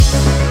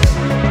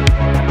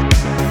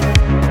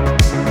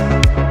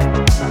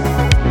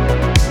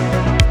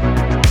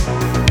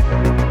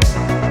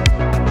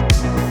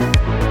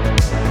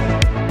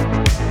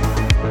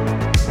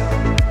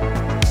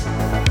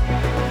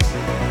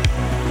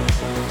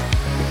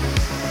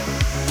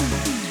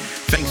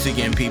Thanks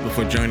again, people,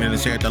 for joining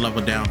us here at the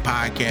Level Down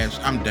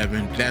Podcast. I'm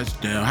Devin. That's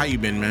Dell. How you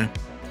been, man?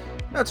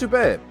 Not too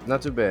bad.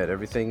 Not too bad.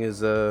 Everything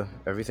is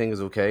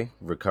okay.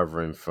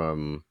 Recovering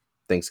from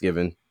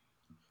Thanksgiving.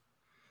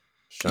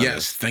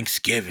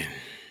 Thanksgiving.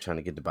 Trying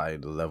to get the body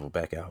to level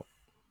back out.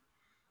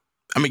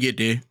 I'm gonna get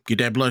there. Get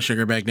that blood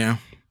sugar back down.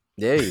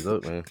 Yeah,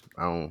 look, man.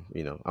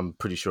 I'm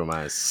pretty sure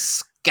mine's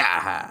sky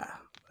high.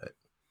 But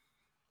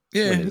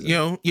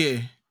yeah.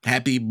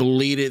 Happy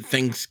belated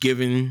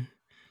Thanksgiving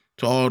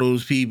to all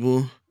those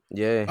people.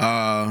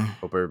 Yeah.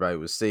 Hope everybody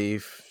was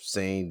safe.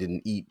 Saying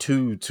didn't eat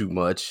too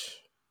much.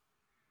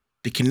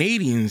 The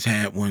Canadians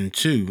had one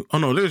too. Oh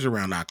no, theirs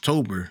around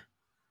October.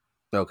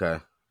 Okay.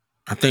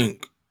 I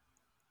don't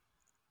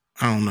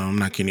know. I'm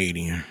not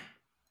Canadian.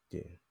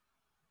 Yeah.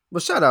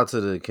 Well, shout out to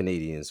the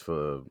Canadians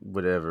for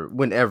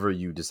whenever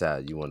you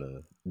decide you want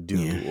to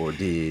do or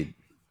did.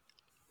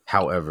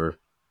 However,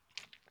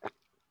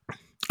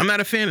 I'm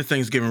not a fan of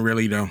Thanksgiving,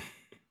 really, though.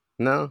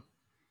 No.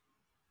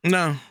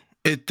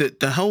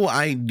 The whole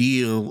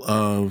ideal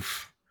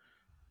of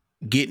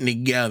getting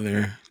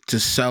together to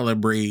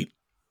celebrate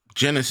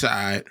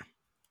genocide,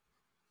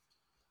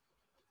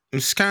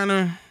 it's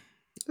a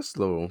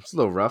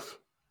little rough.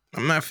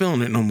 I'm not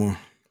feeling it no more.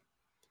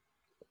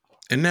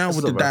 And now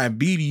with the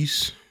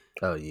diabetes,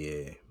 oh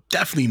yeah,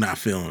 definitely not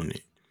feeling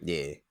it.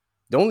 Yeah,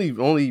 the only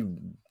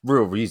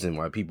real reason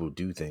why people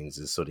do things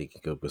is so they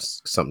can go with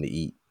something to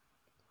eat.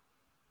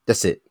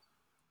 That's it.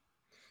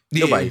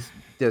 Yeah.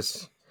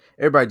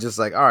 Everybody just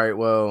like, all right,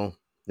 well,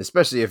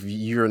 especially if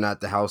you're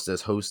not the house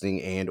that's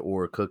hosting and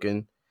or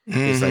cooking.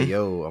 It's like,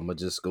 yo, I'm gonna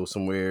just go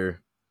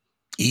somewhere,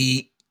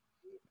 eat,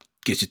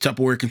 get your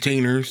Tupperware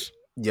containers.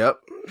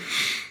 Yep.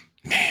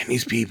 Man,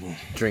 these people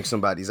drink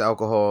somebody's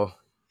alcohol.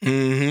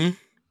 And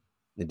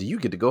do you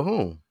get to go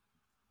home?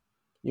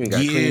 You ain't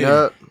got to clean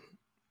up.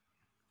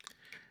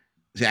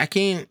 See, I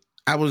can't.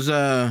 I was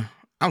on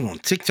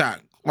TikTok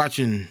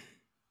watching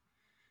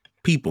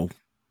people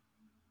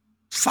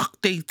fuck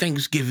they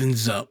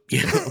Thanksgivings up,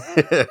 you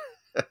know.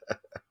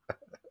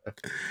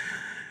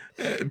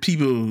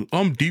 People,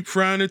 I'm deep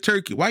frying a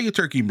turkey. Why your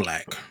turkey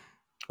black?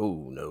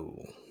 Oh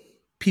no.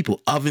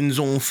 People ovens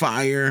on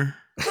fire.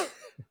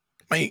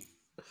 Like,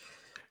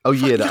 oh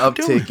yeah, the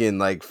uptick in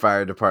like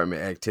fire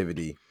department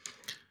activity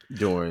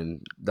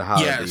during the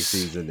holiday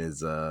season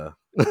is I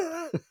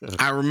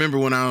remember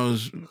when I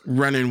was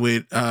running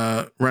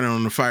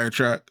on the fire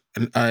truck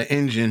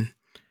engine,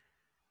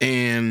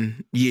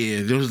 and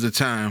yeah, there was the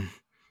time.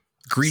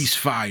 Grease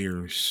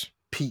fires.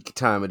 Peak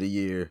time of the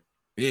year.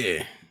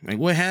 Yeah. Like,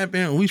 what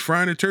happened? We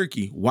frying a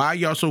turkey. Why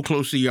y'all so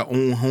close to your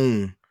own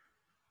home?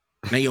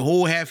 Now your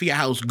whole half of your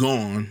house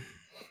gone.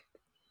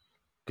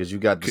 Because you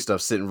got the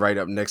stuff sitting right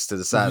up next to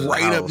the side of the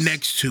house. Right up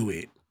next to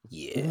it.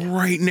 Yeah.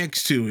 Right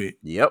next to it.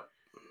 Yep.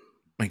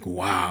 Like,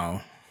 wow.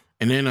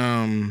 And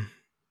then,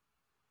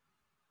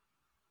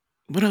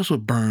 what else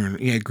would burn?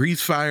 You had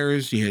grease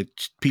fires. You had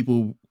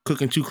people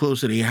cooking too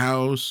close to their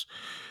house.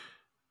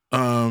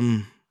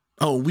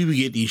 We would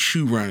get these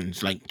shoe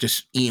runs, like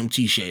just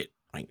EMT shit.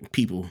 Like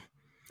people,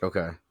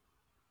 okay,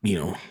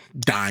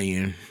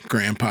 dying.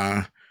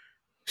 Grandpa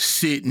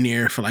sitting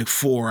there for like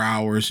 4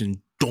 hours and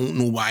don't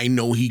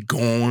know he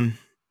gone.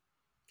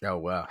 Oh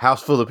wow,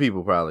 house full of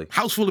people probably.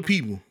 House full of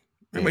people.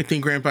 Everybody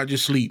think Grandpa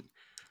just sleep.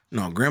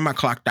 No, Grandma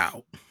clocked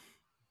out.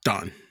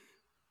 Done.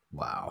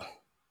 Wow.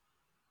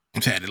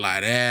 I'm sad to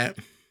lie to that.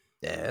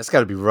 Yeah, it's got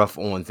to be rough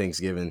on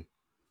Thanksgiving.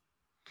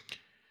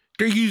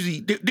 They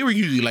were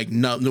usually like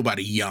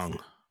nobody young.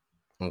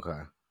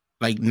 Okay.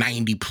 Like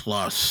 90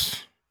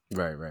 plus.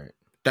 Right.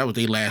 That was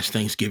their last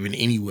Thanksgiving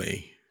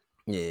anyway.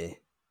 Yeah.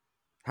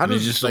 How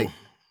does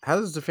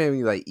the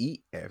family like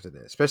eat after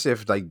that? Especially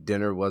if like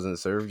dinner wasn't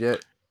served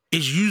yet?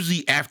 It's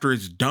usually after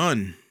it's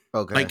done.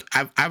 Okay. Like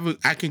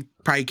I can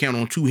probably count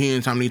on two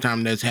hands how many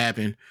times that's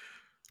happened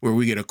where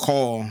we get a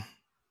call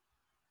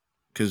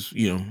because,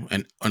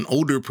 an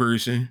older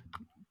person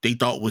they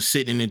thought was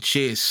sitting in a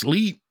chair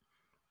asleep.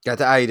 Got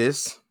the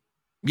itis.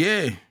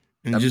 Yeah.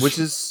 Which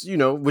is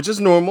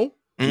normal.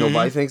 Mm-hmm.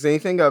 Nobody thinks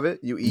anything of it.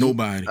 You eat.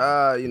 Nobody.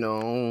 I'm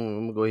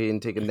going to go ahead and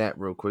take a nap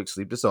real quick.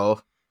 Sleep this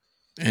off.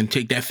 And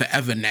take that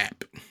forever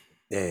nap.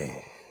 Yeah.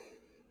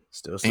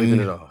 Still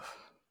sleeping it off.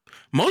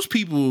 Most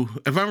people,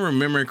 if I'm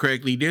remembering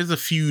correctly, there's a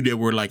few that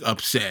were like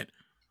upset.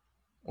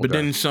 But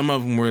then some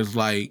of them was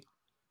like,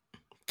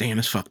 damn,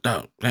 it's fucked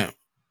up. Damn,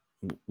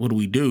 what do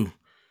we do?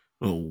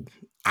 Well,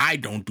 I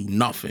don't do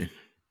nothing.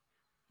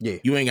 Yeah.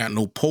 You ain't got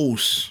no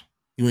pulse.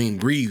 You ain't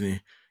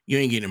breathing. You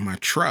ain't getting in my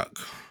truck.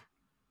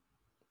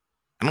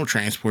 I don't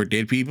transport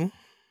dead people.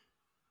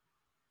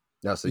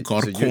 No, so you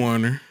call the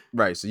coroner.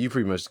 Right, so you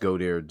pretty much go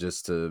there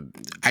just to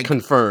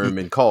confirm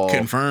and call.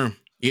 Confirm.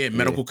 Yeah,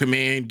 medical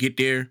command, get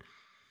there.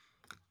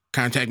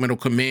 Contact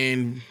medical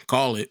command,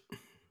 call it.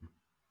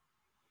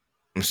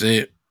 That's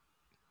it.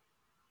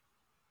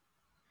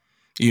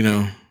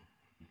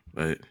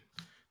 But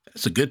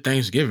that's a good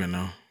Thanksgiving,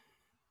 though.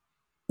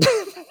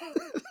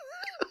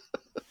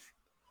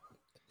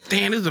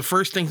 Damn, this is the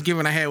first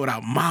Thanksgiving I had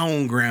without my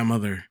own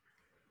grandmother.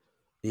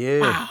 Yeah.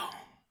 Wow.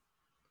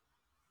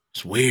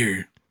 It's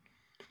weird.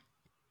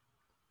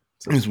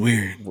 It's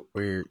weird.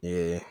 Weird,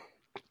 yeah.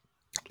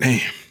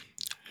 Damn.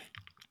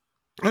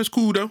 That's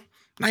cool though.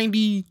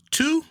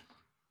 92.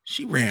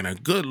 She ran a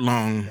good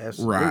long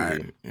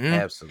ride. Yeah.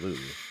 Absolutely.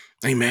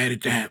 Ain't mad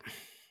at that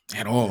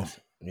at all.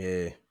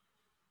 Yeah.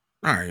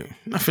 All right.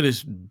 Enough of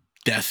this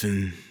death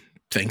and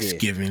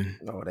Thanksgiving.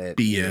 All that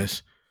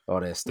BS. Yeah.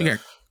 All that stuff. We got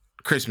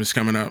Christmas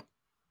coming up.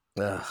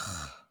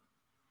 Ugh.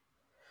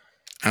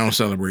 I don't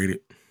celebrate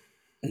it.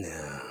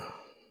 No.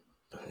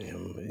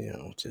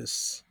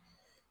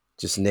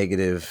 Just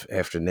negative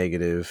after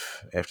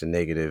negative after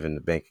negative in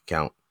the bank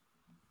account.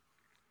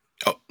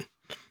 Oh,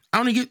 I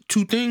only get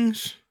 2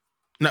 things.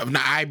 No,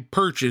 I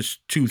purchased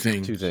 2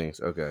 things. 2 things.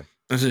 Okay.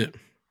 That's it.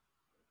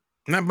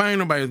 I'm not buying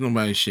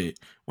nobody's shit.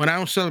 When I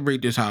don't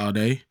celebrate this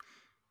holiday,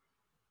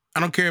 I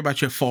don't care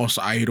about your false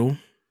idol.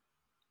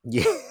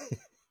 Yeah.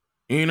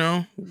 You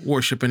know,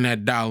 worshiping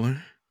that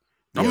dollar.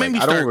 Don't make me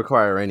I don't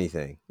require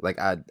anything. Like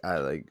I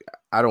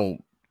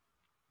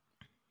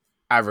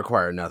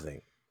require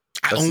nothing.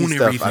 I own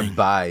everything.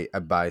 I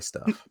buy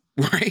stuff.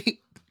 Right?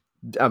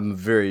 I'm a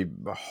very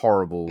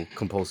horrible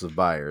compulsive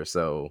buyer,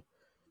 so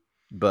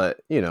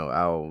but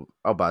I'll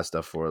buy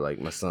stuff for like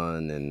my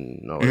son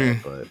and all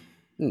that, but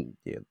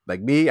yeah,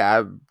 like me,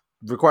 I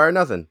require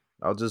nothing.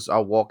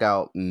 I'll walk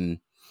out and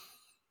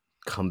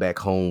come back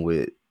home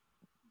with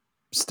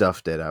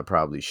stuff that I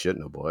probably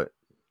shouldn't have bought.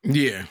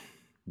 Yeah.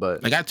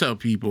 But like I tell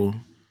people,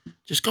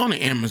 just go on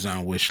the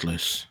Amazon wish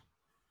list.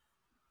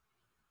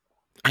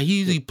 I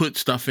usually put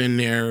stuff in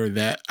there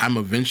that I'm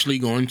eventually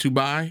going to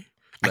buy.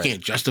 Right. I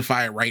can't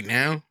justify it right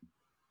now.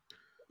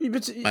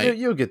 But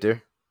you'll get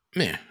there.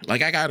 Yeah.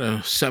 Like I got a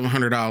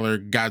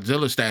 $700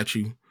 Godzilla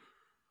statue.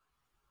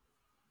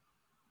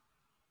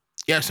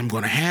 Yes, I'm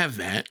going to have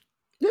that.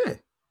 Yeah.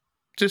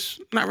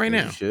 Just not right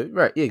now. You should.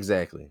 Right.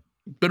 Exactly.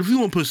 But if you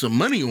want to put some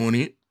money on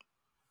it,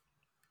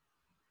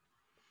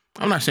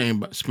 I'm not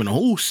saying spend a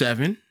whole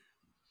 $7,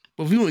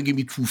 but if you want to give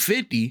me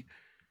 $250,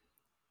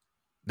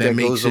 that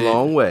goes a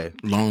long way.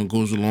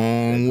 Goes a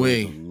long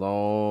way. A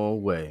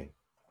long way.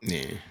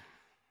 Yeah.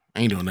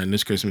 I ain't doing nothing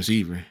this Christmas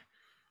Eve.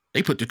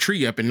 They put the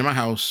tree up in my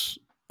house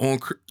on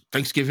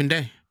Thanksgiving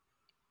Day.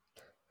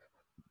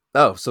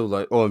 Oh, so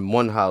like on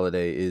one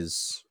holiday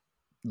is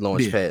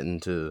launch pad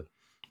into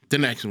the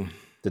next one.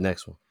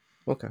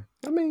 Okay.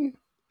 I mean,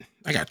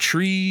 I got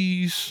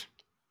trees.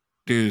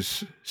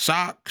 There's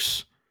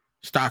stockings.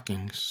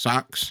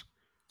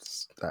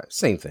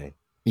 Same thing.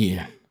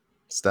 Yeah.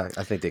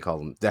 I think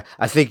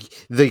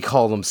they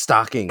call them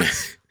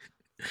stockings.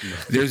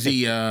 There's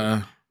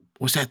the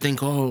what's that thing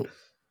called?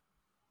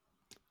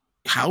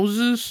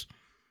 Houses?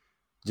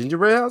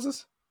 Gingerbread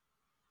houses?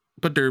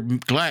 But they're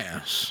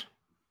glass.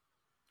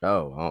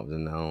 Oh, I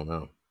don't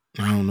know.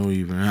 I don't know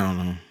even. I don't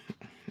know.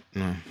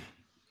 No.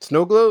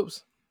 Snow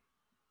globes?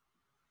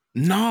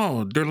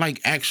 No, they're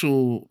like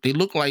actual. They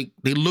look like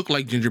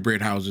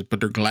gingerbread houses, but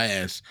they're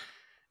glass,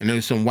 and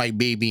there's some white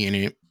baby in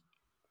it.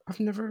 I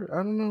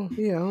don't know.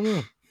 Yeah, I don't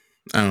know.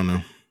 I don't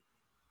know.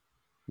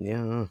 Yeah, I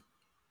don't know.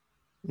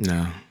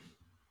 No.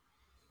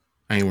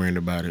 I ain't worried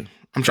about it.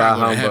 I'm trying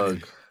to go to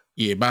heaven.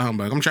 Yeah, by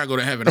humbug. I'm trying to go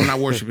to heaven. I'm not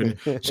worshiping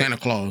Santa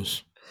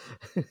Claus.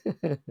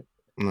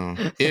 No.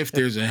 If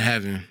there's a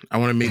heaven, I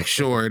want to make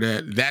sure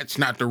that that's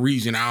not the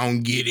reason I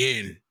don't get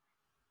in.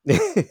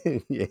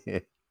 Yeah.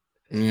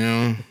 You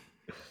know?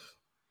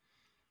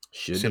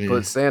 Should have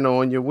put Santa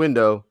on your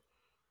window.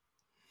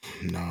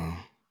 No.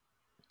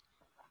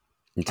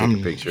 You take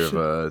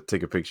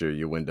a picture of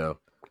your window.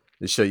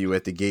 They show you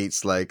at the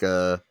gates like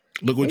look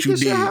what you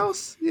did. Your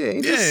house? Yeah,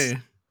 ain't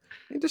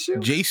this you?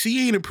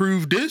 JC ain't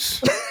approved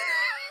this.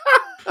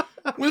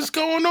 What's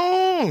going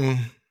on?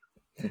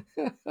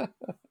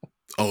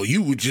 Oh,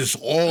 you were just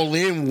all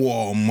in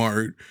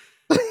Walmart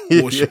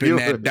worshiping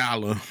that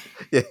dollar.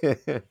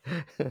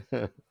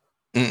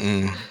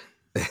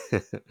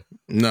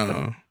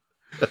 No.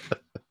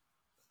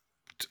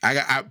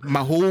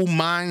 My whole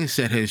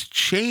mindset has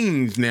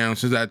changed now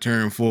since I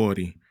turned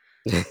 40.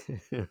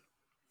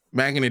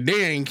 Back in the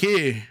day, I ain't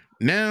care.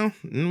 Now,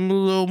 I'm a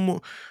little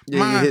more.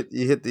 Yeah,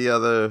 you hit the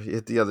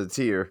other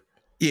tier.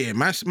 Yeah,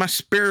 my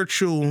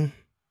spiritual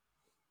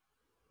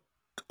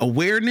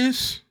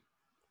awareness,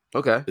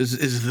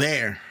 is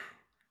there.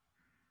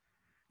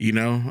 You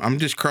know, I'm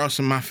just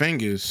crossing my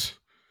fingers.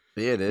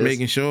 Yeah, it is.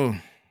 Making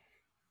sure.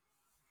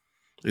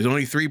 There's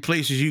only 3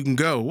 places you can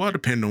go. Well,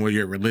 depending on what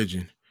your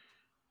religion.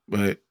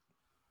 But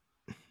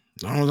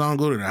as long as I don't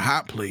go to the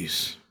hot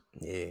place.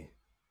 Yeah.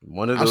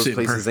 One of those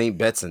places ain't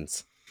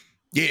Betson's.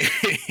 Yeah.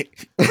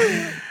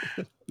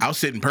 I'll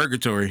sit in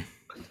purgatory.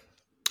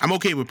 I'm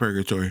okay with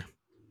purgatory.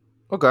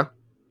 Okay.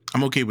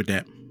 I'm okay with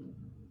that.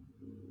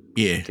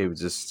 Yeah. Okay, with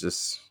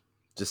just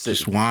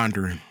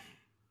wandering.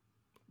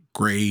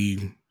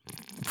 Gray,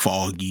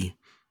 foggy.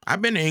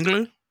 I've been to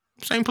England.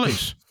 Same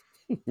place.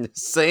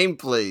 Same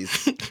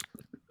place.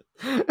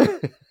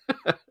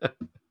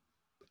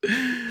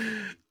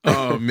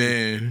 Oh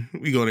man,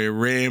 we go there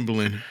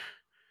rambling.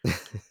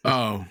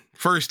 Oh,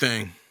 first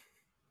thing.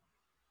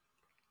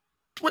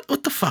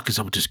 What the fuck is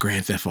up with this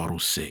Grand Theft Auto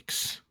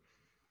 6?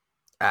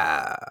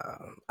 I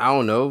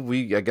don't know.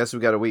 I guess we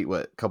gotta wait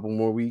a couple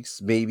more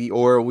weeks, maybe,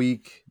 or a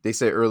week. They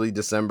say early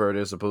December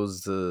they're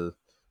supposed to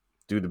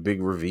do the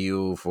big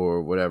reveal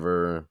for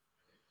whatever.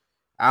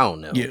 I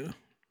don't know.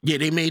 Yeah.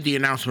 They made the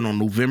announcement on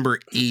November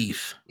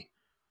 8th.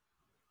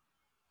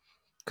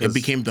 It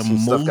became the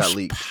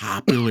most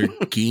popular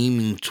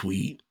gaming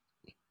tweet.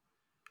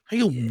 I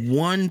got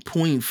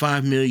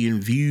 1.5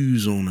 million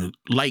views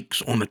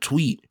likes on a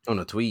tweet. On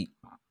a tweet.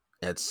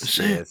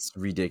 That's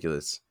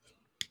ridiculous.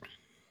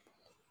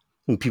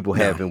 People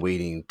have been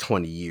waiting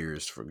 20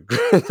 years for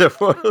Grand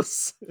Theft Auto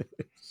 6.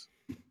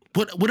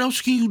 What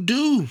else can you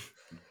do?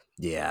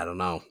 Yeah, I don't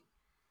know.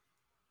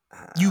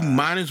 You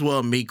might as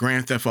well make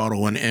Grand Theft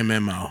Auto an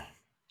MMO.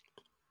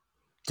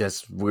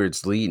 That's where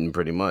it's leading,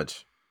 pretty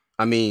much.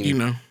 I mean, you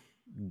know,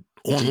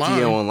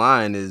 GTA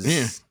Online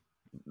is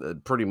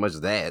pretty much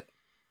that.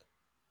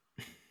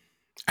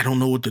 I don't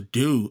know what to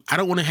do. I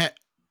don't want to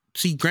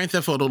see, Grand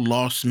Theft Auto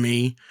lost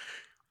me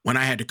when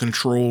I had to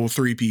control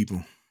 3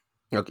 people.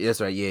 Okay,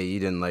 that's right. Yeah, you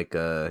didn't like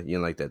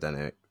that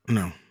dynamic.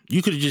 No,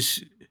 you could have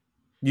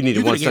You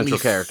needed one central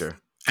character.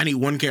 I need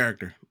one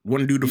character,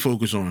 one dude to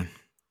focus on.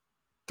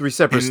 3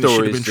 separate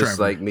stories, just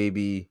Trevor. Like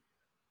maybe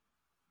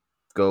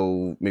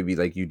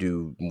like you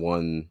do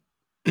one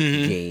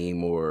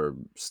game or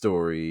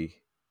story,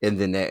 and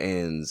then that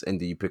ends, and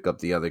then you pick up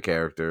the other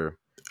character.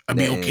 I'd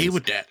be okay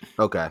with that.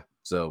 Okay,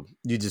 so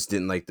you just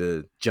didn't like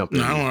the jumping.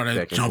 No, I don't want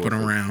that jumping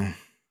around.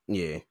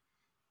 Yeah, it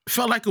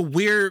felt like a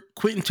weird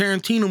Quentin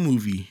Tarantino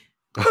movie.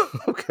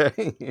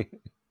 Okay,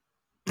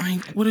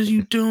 like, what are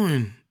you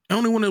doing? The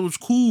only one that was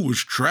cool was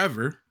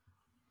Trevor.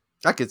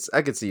 I could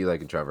see you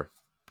liking Trevor.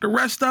 The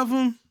rest of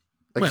them,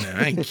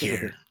 I ain't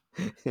care.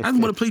 I just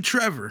want to play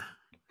Trevor.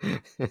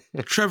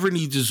 Trevor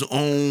needs his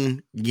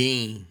own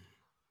game.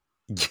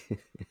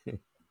 I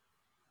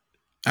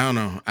don't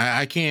know.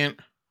 I can't.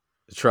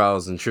 The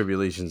trials and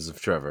tribulations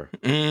of Trevor.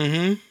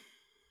 Mm-hmm.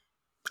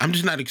 I'm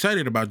just not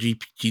excited about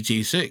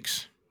GTA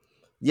 6.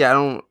 Yeah, I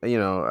don't.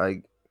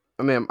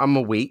 I mean, I'm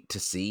gonna wait to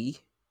see,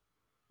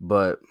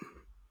 but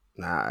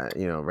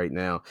right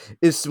now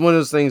it's one of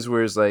those things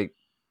where it's like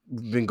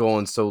we've been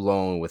going so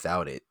long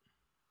without it.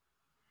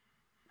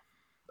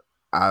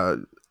 I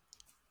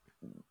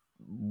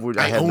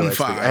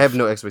have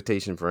no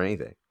expectation for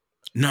anything.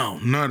 No,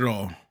 not at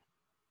all.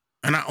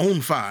 And I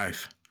own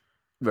 5.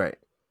 Right.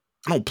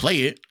 I don't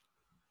play it.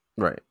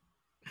 Right.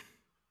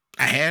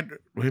 Let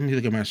me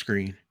look at my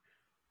screen.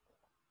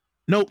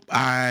 Nope.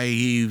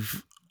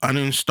 I've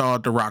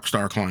uninstalled the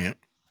Rockstar client.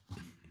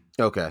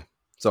 Okay.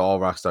 So all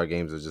Rockstar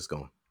games are just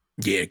gone.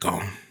 Yeah,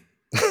 gone.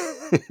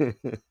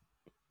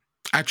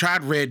 I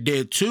tried Red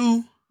Dead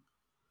 2.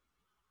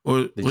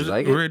 Did you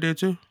like it? Red Dead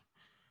 2?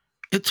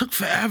 It took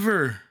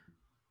forever.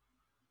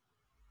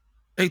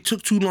 It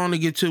took too long to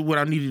get to what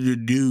I needed to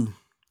do.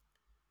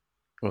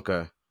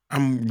 Okay.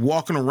 I'm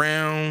walking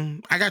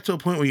around. I got to a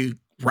point where you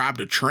robbed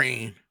a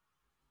train.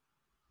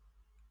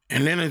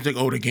 And then it's like,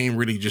 the game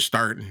really just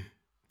starting.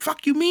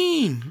 Fuck you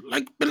mean?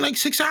 Been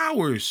 6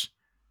 hours.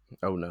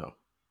 Oh no.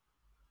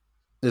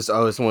 It's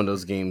one of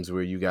those games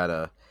where you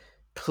gotta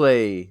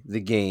play the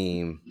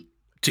game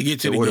to get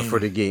to the game. In order for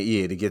the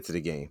game, to get to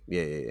the game.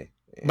 Yeah.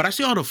 But I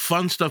see all the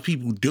fun stuff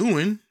people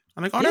doing.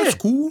 I'm like, that's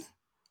cool.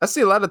 I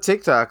see a lot of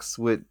TikToks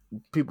with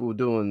people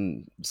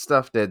doing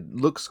stuff that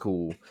looks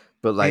cool,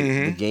 but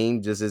the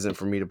game just isn't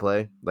for me to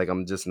play. Like,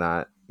 I'm just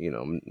not,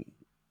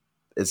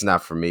 it's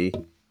not for me.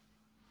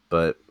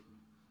 But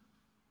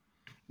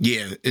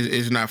yeah,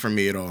 it's not for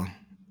me at all.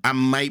 I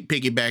might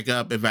pick it back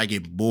up if I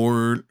get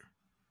bored.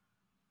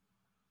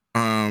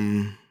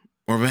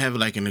 Or if I have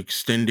an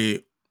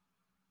extended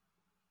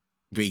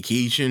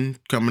vacation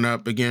coming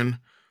up again.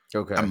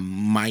 Okay. I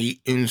might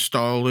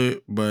install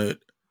it, but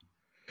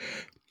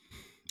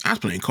I was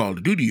playing Call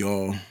of Duty,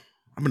 y'all.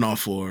 I've been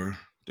off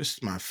this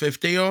is my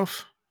 5th day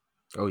off.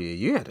 Oh yeah,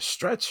 you had a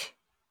stretch.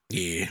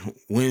 Yeah,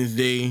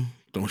 Wednesday,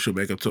 don't show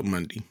back up till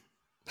Monday.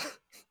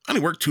 I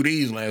only worked 2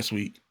 days last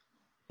week.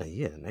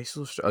 Yeah, nice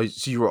little stretch.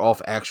 So you were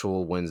off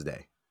actual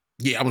Wednesday.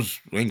 Yeah, I was.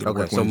 Okay, so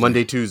Wednesday.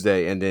 Monday,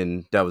 Tuesday, and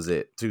then that was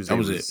it. Tuesday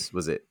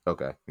was it.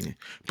 Okay. Yeah.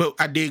 But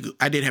I did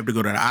have to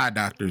go to the eye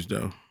doctors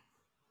though,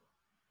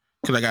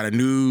 because I got a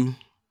new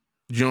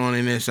joint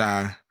in this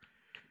eye,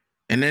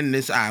 and then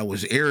this eye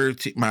was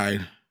irritated. My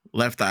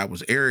left eye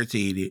was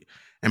irritated,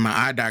 and my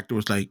eye doctor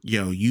was like,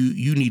 "Yo,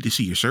 you need to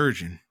see your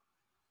surgeon."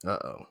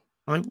 Uh-oh.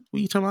 I'm like, what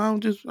are you talking about? I'm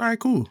just, all right,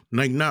 cool.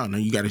 Like, no,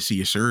 you got to see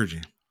your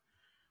surgeon.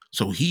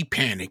 So he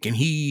panicked, and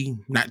he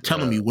not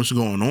telling me what's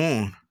going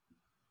on.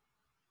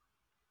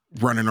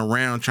 Running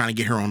around trying to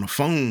get her on the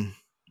phone.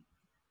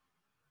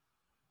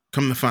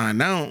 Come to find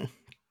out,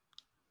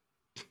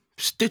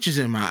 stitches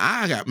in my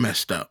eye got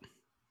messed up.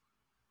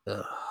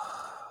 Ugh.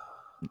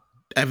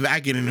 If I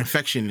get an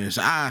infection in this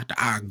eye, the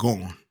eye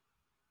gone.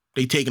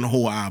 They taking the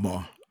whole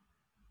eyeball.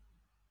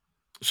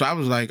 So I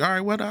was like, all right,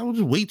 well, I'll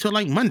just wait till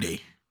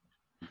Monday.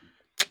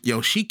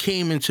 Yo, she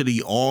came into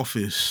the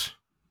office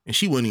and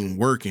she wasn't even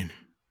working.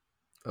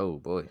 Oh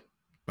boy.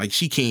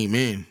 She came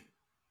in.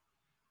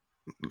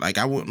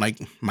 I went my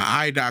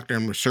eye doctor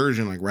and my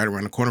surgeon right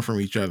around the corner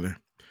from each other.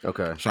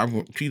 Okay.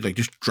 So she's like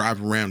just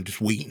driving around,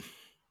 just waiting.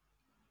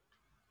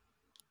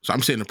 So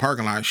I'm sitting in the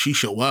parking lot. She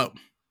show up.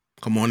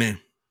 Come on in.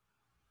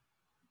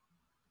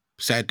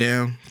 Sat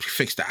down. She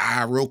fixed the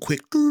eye real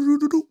quick.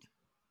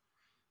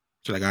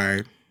 She's like, all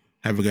right,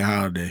 have a good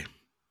holiday.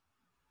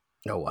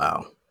 Oh,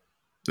 wow.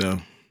 So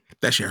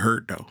that shit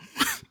hurt, though.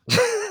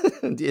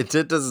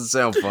 It doesn't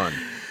sound fun.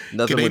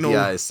 Nothing with the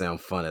eyes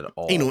sound fun at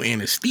all. Ain't no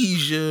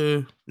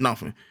anesthesia,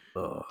 nothing.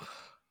 Ugh.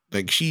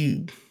 Like,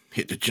 she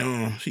hit the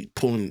jaw. She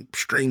pulling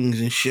strings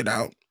and shit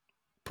out,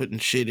 putting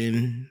shit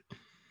in.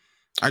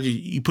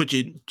 You put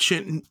your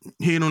chin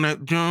head on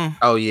that jaw.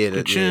 Oh, yeah.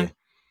 The chin.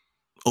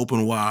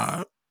 Open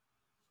wide.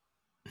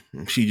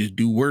 She just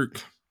do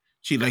work.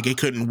 She like, it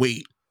couldn't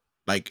wait.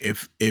 Like,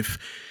 if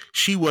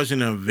she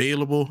wasn't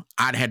available,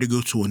 I'd had to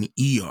go to an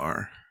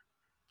ER.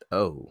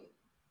 Oh.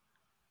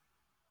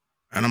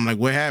 And I'm like,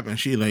 what happened?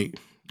 She like,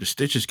 the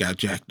stitches got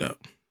jacked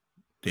up.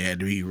 They had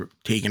to be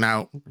taken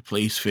out,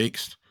 replaced,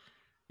 fixed.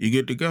 You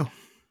good to go.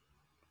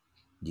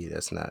 Yeah,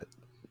 that's not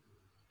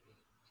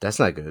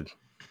good.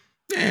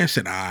 Yeah, it's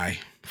an eye.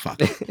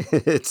 Fuck it.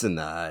 It's an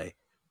eye.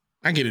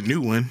 I get a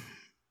new one.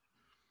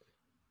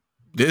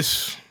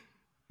 This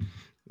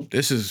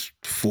is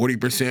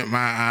 40% my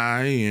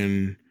eye,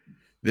 and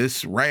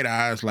this right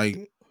eye is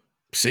like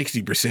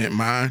 60%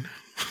 mine.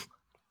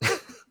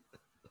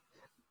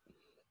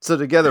 So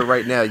together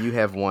right now, you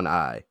have one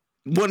eye.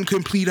 One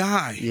complete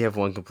eye. You have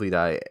one complete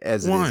eye,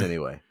 as it is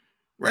anyway.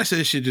 Rest of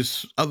this shit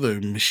just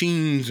other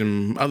machines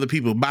and other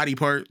people's body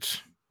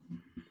parts.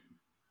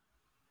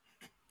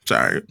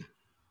 Sorry.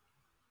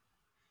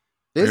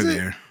 Is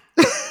it?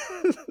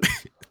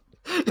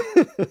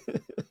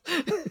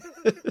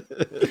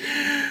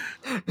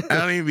 I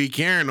don't even be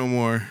caring no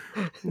more.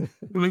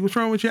 Like, what's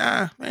wrong with your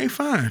eye? I ain't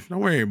fine.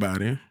 Don't worry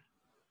about it.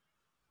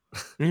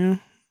 Yeah.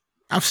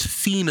 I've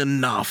seen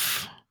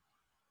enough.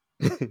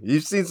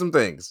 You've seen some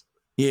things.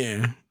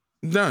 Yeah.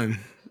 Done.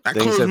 I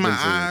close my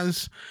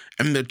eyes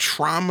and the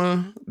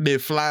trauma that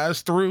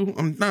flies through,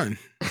 I'm done.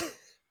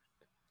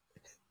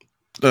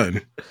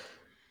 Done.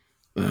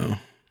 So,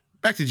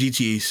 back to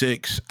GTA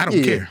 6. I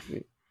don't care.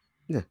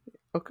 Yeah.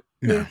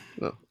 Okay.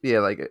 No. Yeah,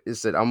 like I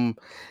said, I'm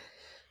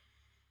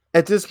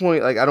at this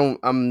point, like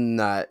I'm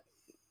not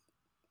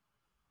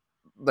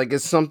like,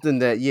 it's something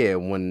that, yeah,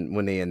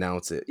 when they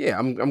announce it, yeah,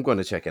 I'm going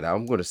to check it out.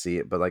 I'm going to see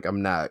it, but like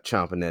I'm not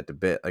chomping at the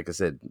bit. Like I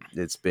said,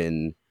 it's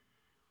been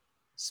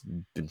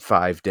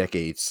 5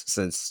 decades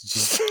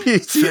since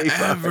GTA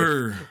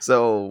 5.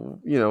 So,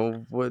 you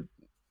know, what.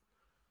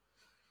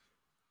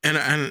 And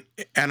I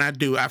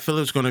feel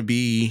it's going to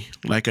be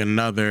like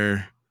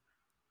another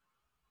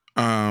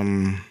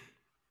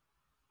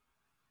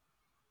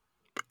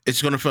it's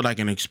going to feel like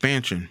an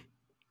expansion.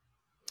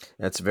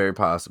 That's very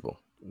possible.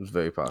 It's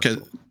very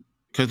possible.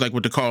 Because like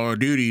with the Call of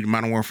Duty,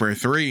 Modern Warfare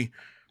 3,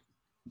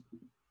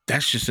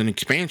 that's just an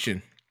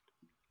expansion.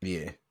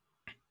 Yeah.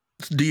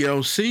 It's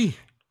DLC.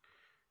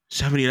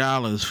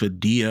 $70 for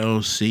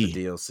DLC.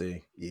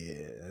 DLC.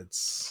 Yeah,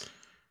 that's.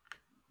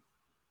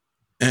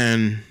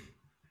 And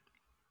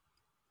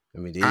I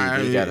mean, they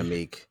gotta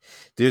make.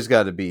 There's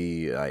got to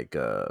be like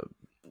a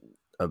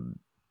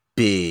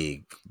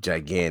big,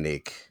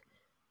 gigantic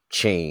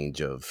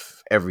change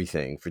of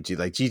everything for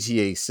like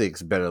GTA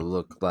 6 better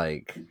look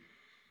like.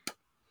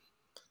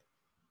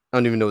 I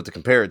don't even know what to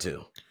compare it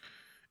to.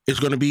 It's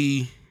going to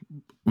be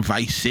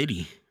Vice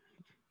City.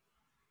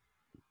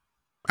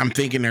 I'm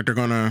thinking that they're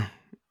going to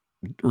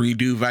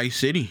redo Vice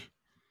City.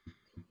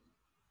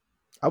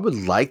 I would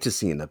like to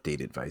see an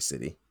updated Vice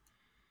City.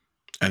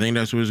 I think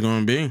that's what it's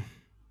going to be.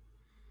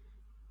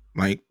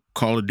 Like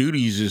Call of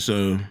Duty is just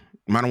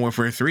Modern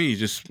Warfare 3 is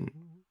just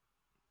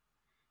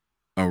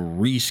a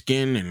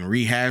reskin and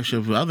rehash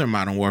of other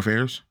Modern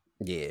Warfares.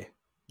 Yeah,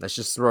 let's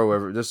just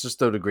throw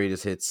the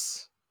greatest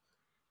hits.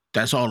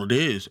 That's all it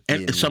is.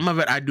 And some of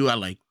it I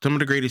like. Some of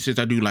the greatest hits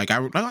I do like. I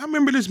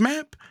remember this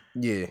map.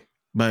 Yeah.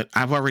 But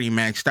I've already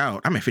maxed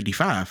out. I'm at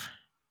 55.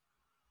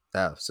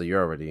 Oh, so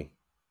you're already.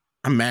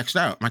 I'm maxed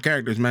out. My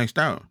character's maxed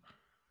out.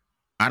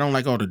 I don't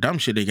like all the dumb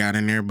shit they got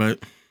in there, but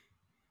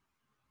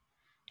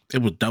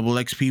it was double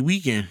XP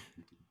weekend.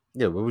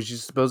 Yeah, what was you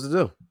supposed to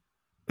do?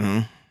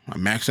 I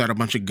maxed out a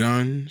bunch of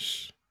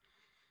guns.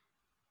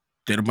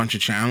 Did a bunch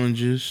of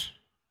challenges.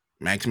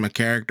 Maxed my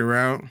character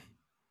out.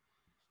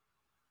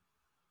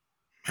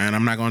 And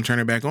I'm not going to turn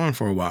it back on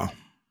for a while.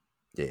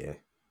 Yeah.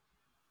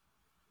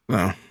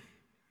 Well,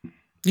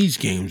 these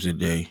games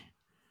today,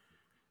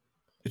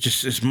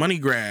 it's money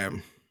grab.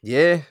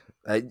 Yeah.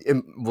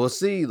 We'll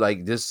see.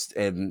 Like this,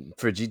 and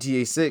for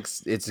GTA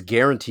 6, it's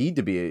guaranteed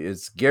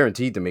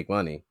to make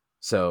money.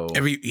 So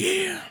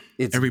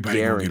it's everybody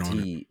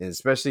guaranteed, and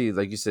especially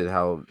like you said,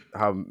 how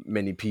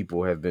many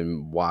people have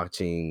been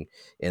watching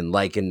and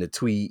liking the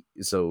tweet.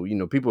 So you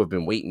know, people have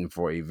been waiting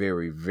for a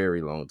very,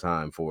 very long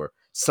time for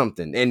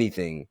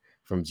anything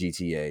from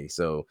GTA.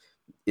 So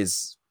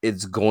it's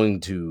going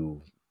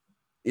to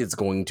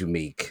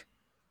make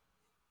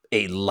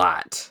a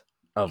lot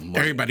of money.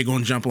 Everybody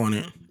gonna jump on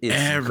it.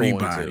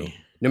 Everybody,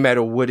 no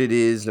matter what it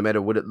is, no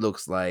matter what it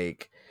looks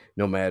like,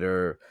 no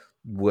matter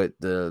what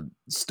the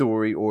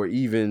story, or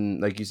even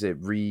like you said,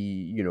 a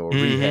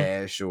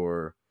rehash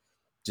or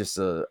just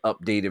a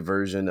updated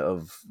version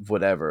of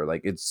whatever.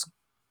 Like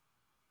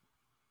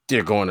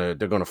they're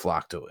gonna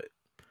flock to it.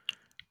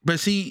 But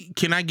see,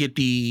 can I get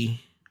the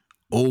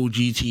old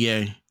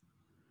GTA,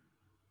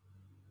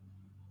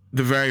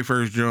 the very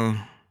first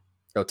drone?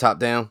 Oh, top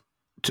down.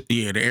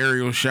 Yeah, the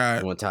aerial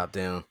shot. One top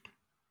down.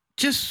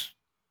 Just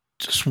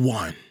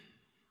one.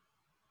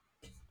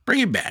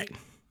 Bring it back.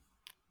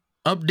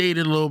 Update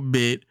it a little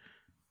bit.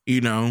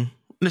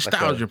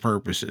 Nostalgia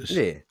purposes.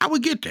 Yeah, I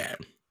would get that.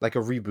 Like a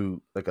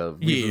reboot, /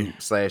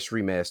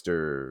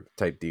 remaster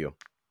type deal.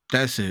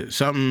 That's it.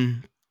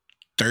 Something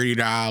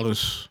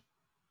 $30.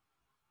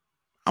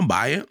 I'll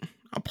buy it.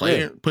 I'll play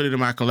it. Put it in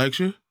my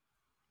collection.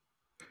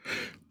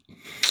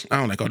 I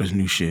don't like all this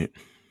new shit.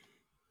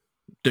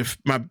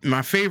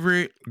 My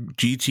favorite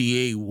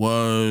GTA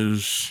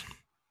was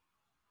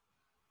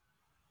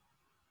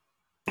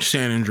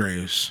San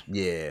Andreas.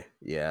 Yeah.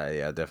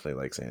 I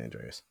definitely like San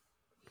Andreas.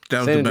 That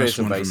was San Andreas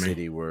and Vice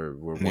City were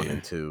 1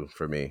 and 2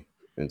 for me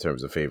in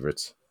terms of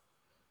favorites.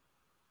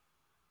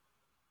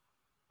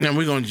 Now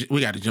we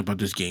got to jump up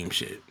this game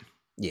shit.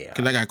 Yeah,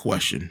 because I got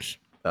questions.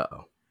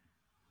 Uh-oh.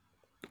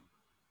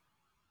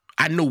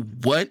 I know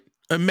what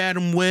a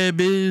Madam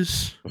Web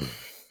is,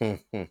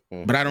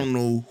 but I don't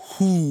know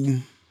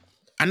who.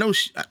 I know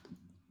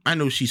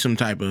she's some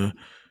type of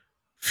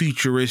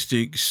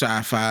futuristic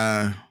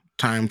sci-fi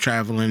time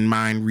traveling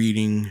mind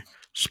reading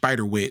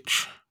spider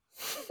witch.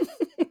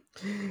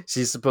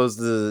 She's supposed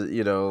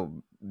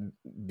to,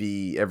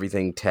 be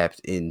everything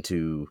tapped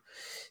into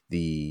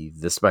the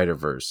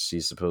Spider-Verse.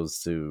 She's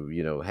supposed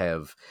to,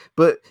 have.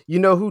 But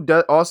who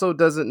also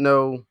doesn't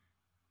know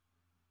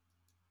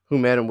who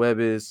Madam Web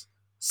is?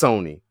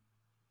 Sony.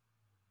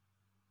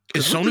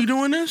 Is Sony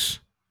doing this?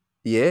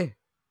 Yeah.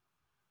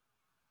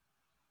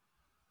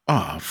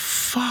 Oh,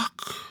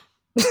 fuck.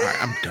 All right,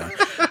 I'm done.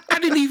 I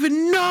didn't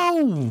even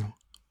know.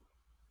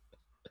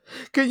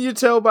 Can you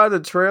tell by the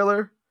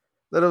trailer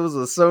that it was a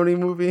Sony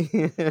movie?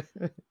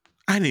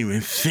 I didn't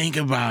even think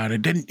about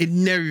it. It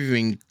never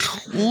even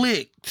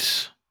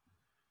clicked.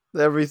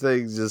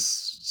 Everything's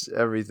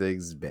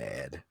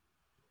bad.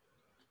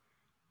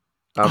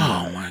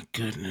 My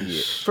goodness.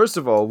 Yeah. First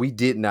of all, we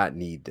did not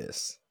need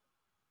this.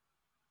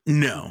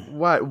 No.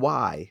 Why?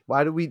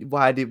 Why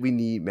did we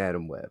need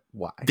Madam Web?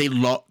 Why? They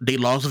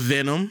lost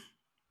Venom.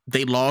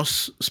 They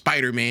lost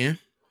Spider-Man.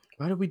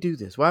 Why did we do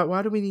this?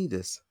 Why do we need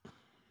this?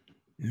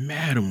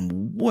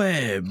 Madam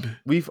Web.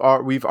 We've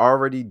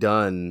already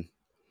done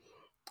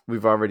No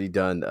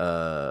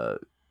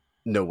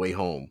Way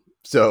Home.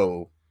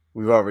 So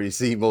we've already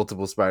seen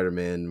multiple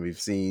Spider-Man. We've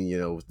seen,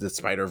 the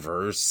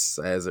Spider-Verse,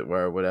 as it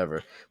were,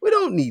 whatever. We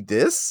don't need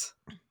this.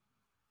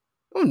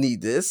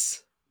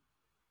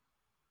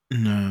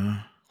 No.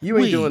 You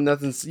ain't doing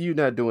nothing. You're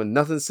not doing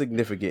nothing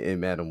significant in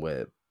Madam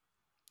Web.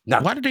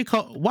 Nothing. Why do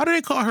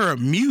they call her a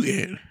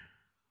mutant?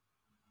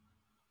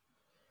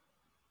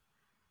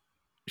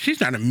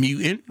 She's not a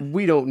mutant.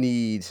 We don't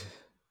need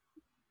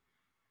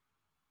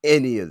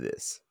any of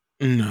this.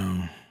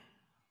 No.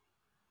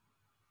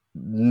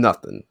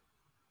 Nothing.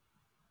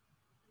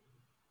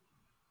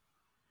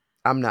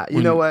 I'm not.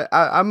 You know what?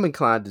 I'm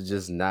inclined to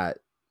just not.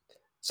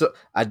 So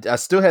I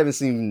still haven't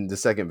seen the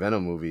second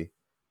Venom movie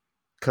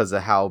because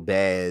of how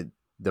bad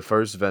the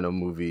first Venom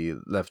movie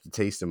left a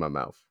taste in my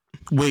mouth.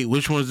 Wait,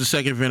 which one's the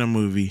second Venom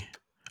movie?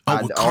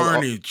 Oh, with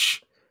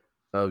Carnage.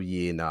 Oh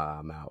yeah, nah,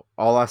 I'm out.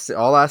 All I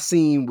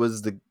seen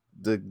was the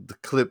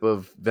clip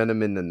of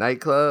Venom in the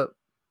nightclub.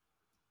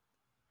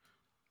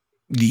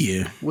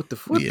 Yeah. What the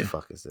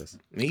fuck is this?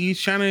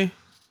 He's trying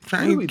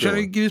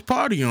to get his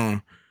party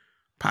on,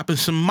 popping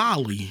some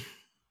Molly.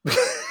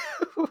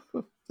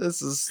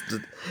 This is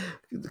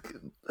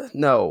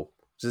no,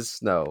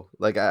 just no.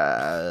 Like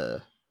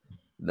no.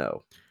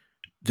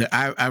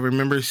 I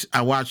remember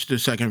I watched the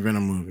second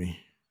Venom movie,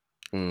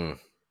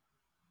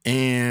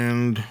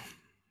 and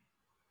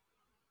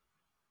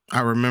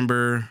I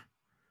remember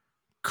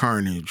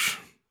Carnage.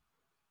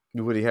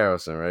 Woody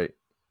Harrelson, right?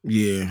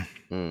 Yeah.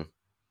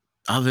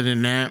 Other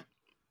than that,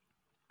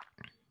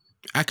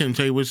 I couldn't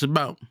tell you what it's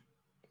about.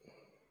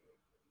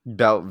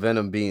 About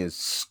Venom being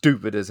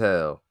stupid as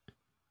hell.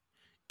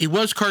 It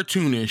was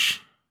cartoonish.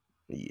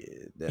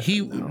 Yeah.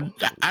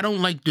 I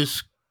don't like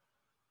this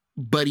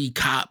buddy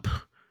cop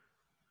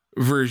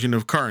version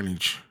of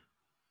Carnage.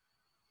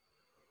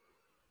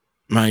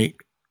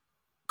 Like,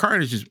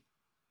 Carnage is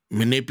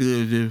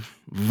manipulative,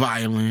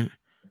 violent.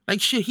 Like,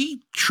 shit,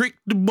 he tricked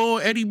the boy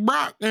Eddie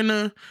Brock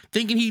and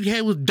thinking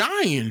he was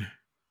dying.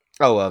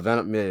 Oh,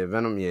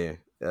 Venom, yeah.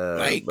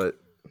 But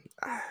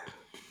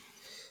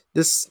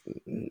this,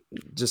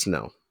 just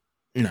no.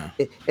 No.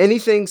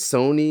 Anything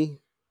Sony,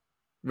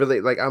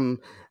 really, like,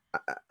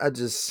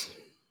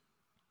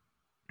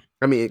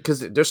 because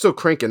they're still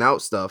cranking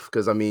out stuff.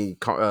 Because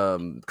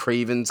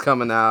Craven's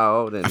coming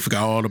out, and I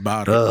forgot all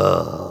about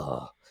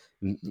it.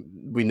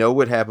 We know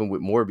what happened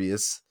with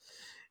Morbius,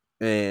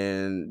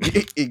 And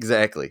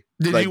exactly.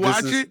 Did you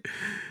watch it?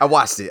 I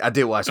watched it. I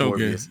did watch Okay.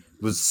 Morbius.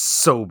 It was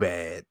so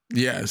bad.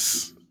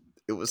 Yes.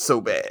 It was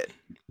so bad.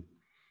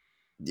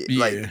 Yeah.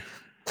 Like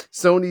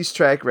Sony's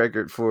track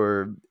record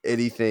for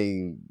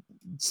anything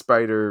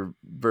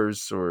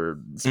Spider-Verse or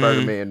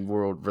Spider-Man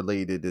world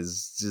related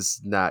is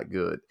just not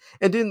good.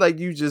 And then like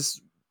you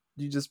just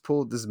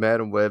pulled this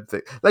Madam Web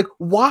thing. Like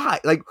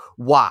why? Like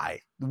why?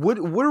 What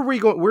are we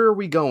going? Where are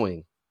we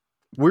going?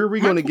 Where are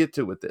we going to get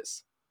to with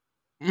this?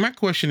 My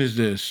question is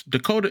this: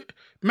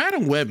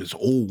 Madam Web is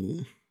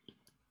old,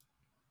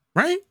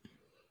 right?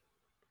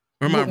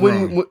 Or am I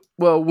wrong?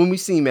 When we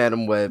see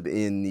Madam Web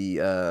in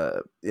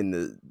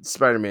the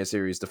Spider-Man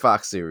series, the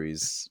Fox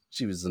series,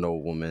 she was an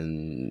old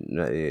woman.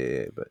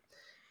 Yeah, but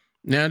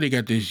now they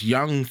got this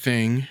young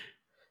thing.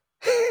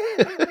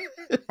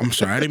 I'm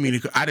sorry, I didn't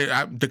mean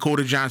to.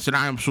 Dakota Johnson.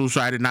 I am so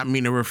sorry. I did not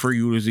mean to refer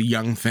you as a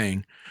young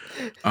thing.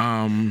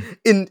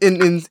 In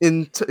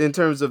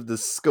terms of the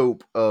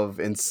scope of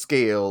and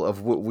scale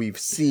of what we've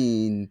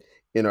seen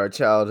in our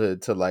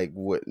childhood to like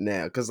what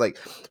now, because like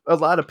a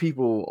lot of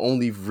people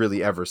only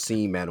really ever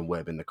seen Madam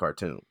Web in the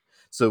cartoon,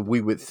 so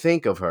we would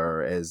think of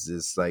her as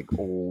this like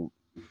old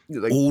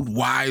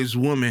wise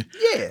woman.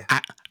 Yeah,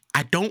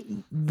 I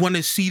don't want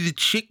to see the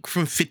chick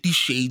from 50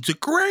 Shades of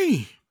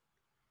Grey.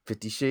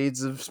 50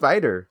 Shades of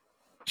Spider.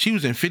 She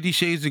was in 50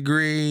 Shades of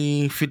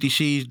Grey, 50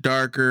 Shades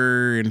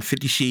Darker, and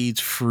 50 Shades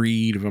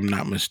Freed, if I'm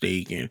not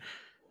mistaken.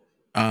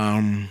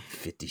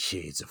 50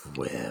 Shades of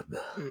Web.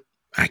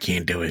 I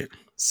can't do it.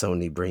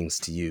 Sony brings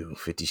to you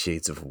 50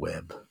 Shades of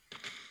Web.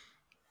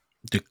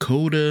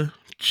 Dakota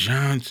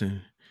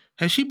Johnson.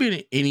 Has she been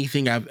in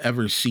anything I've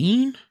ever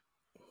seen?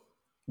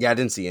 Yeah, I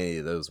didn't see any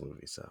of those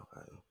movies, so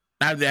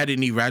I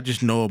didn't either. I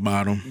just know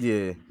about them.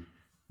 Yeah.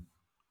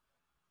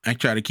 I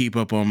try to keep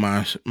up on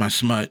my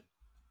smut.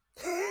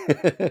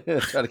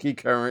 Try to keep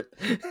current.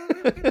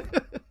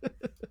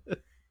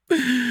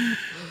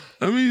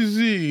 Let me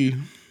see.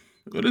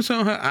 What is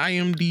on her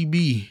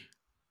IMDb?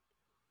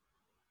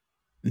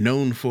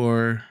 Known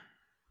for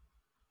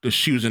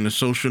she was in The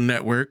Social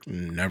Network.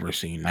 Never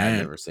seen that. I've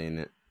never seen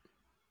it.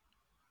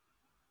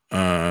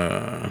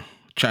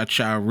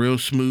 Cha-Cha Real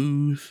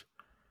Smooth.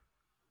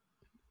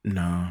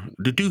 No.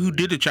 The dude who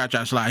did the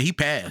Cha-Cha Slide, he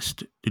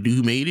passed. The dude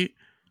who made it.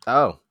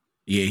 Oh.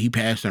 Yeah, he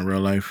passed in real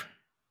life.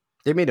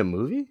 They made a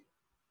movie?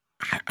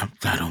 I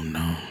don't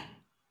know.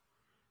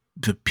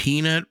 The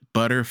Peanut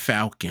Butter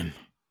Falcon.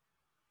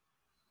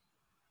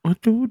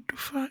 What the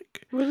fuck?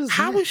 What is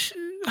How is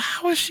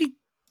she?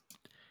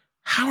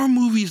 How are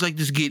movies like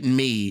this getting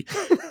made?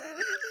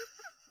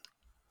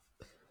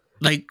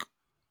 Like,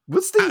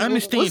 what's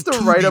the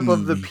write-up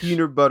of the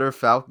Peanut Butter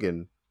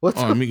Falcon?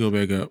 Let me go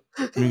back up.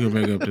 Let me go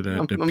back up to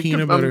that. The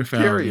Peanut Butter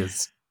Falcon.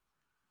 Curious.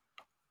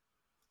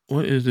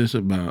 What is this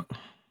about?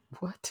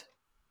 What?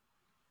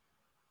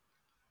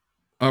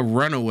 A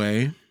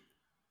runaway.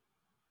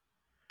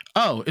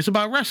 Oh, it's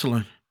about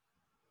wrestling.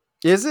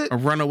 Is it? A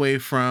runaway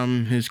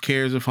from his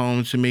cares of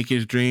home to make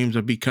his dreams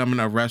of becoming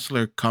a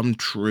wrestler come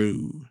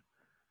true.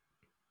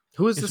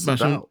 Who is this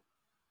about?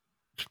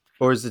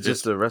 Or is it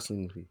just a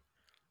wrestling movie?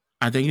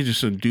 I think it's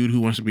just a dude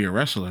who wants to be a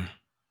wrestler.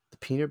 The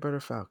Peanut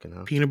Butter Falcon,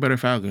 huh? Peanut Butter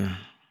Falcon.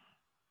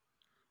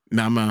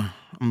 No,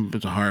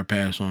 it's a hard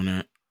pass on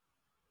that.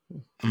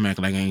 I'm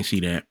acting like I ain't see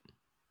that.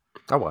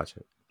 I'll watch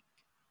it.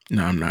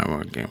 No, I'm not.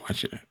 I can't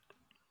watch it.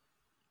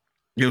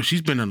 Yo,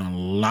 she's been in a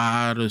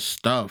lot of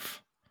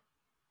stuff.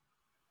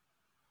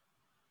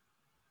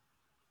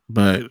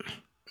 But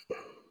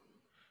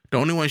the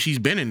only one she's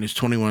been in is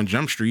 21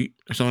 Jump Street.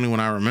 That's the only one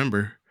I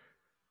remember.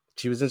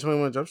 She was in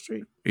 21 Jump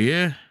Street?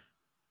 Yeah.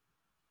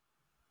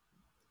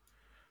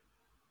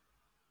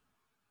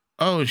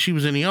 Oh, she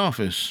was in The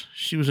Office.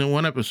 She was in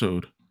one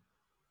episode.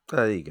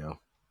 There you go.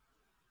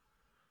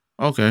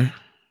 Okay.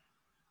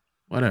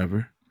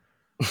 Whatever.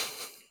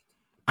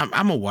 I'm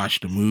gonna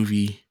watch the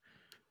movie.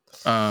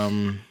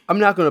 I'm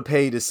not gonna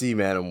pay to see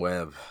Madam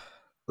Web.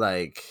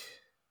 Like,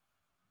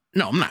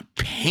 no, I'm not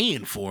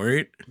paying for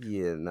it.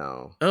 Yeah,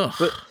 no.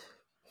 Ugh.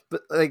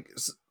 But like,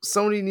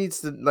 Sony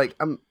needs to like.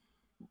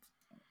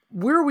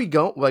 Where are we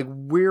going? Like,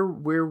 where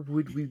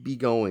would we be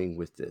going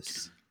with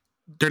this?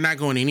 They're not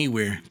going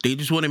anywhere. They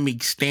just want to make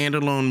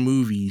standalone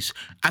movies.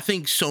 I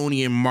think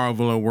Sony and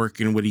Marvel are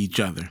working with each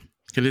other.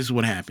 Because this is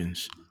what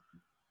happens.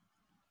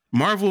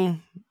 Marvel,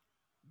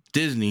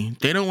 Disney,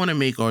 they don't want to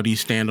make all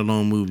these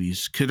standalone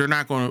movies because they're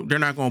not going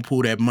to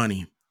pull that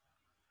money.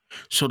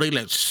 So they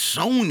let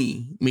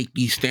Sony make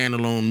these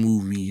standalone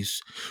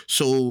movies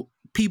so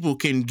people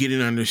can get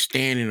an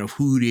understanding of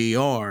who they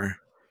are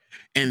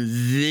and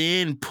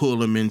then pull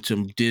them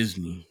into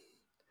Disney.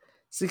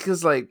 See,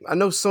 because like I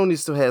know Sony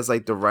still has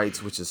like the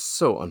rights, which is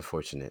so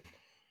unfortunate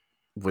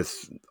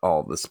with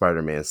all the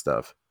Spider-Man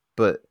stuff.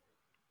 But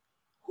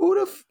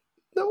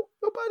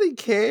nobody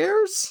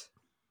cares.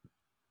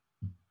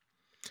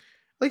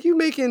 Like you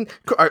making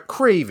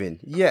Craven,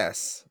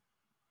 yes,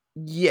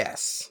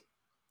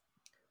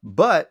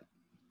 but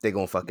they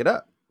gonna fuck it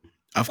up.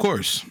 Of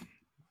course,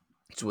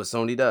 it's what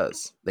Sony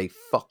does. They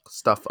fuck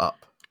stuff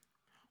up.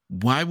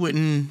 Why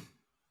wouldn't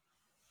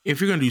if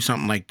you're gonna do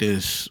something like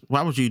this,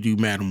 why would you do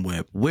Madam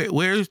Web?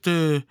 Where's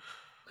the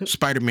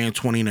Spider-Man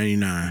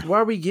 2099? Why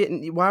are we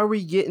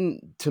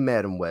getting to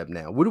Madam Web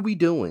now? What are we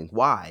doing?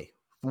 Why?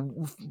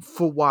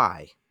 For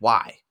why?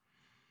 Why?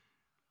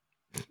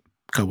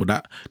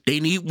 They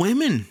need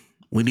women.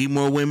 We need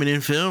more women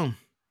in film.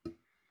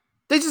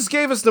 They just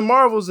gave us the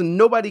Marvels and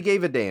nobody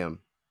gave a damn.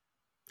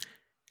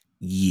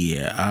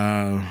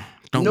 Yeah,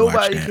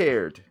 nobody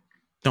cared.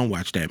 Don't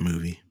watch that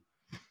movie.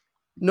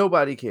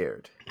 Nobody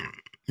cared.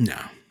 No.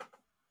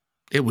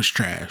 It was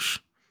trash.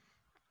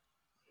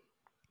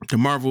 The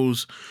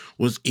Marvels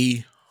was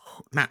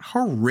not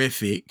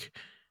horrific.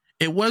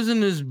 It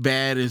wasn't as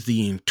bad as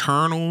the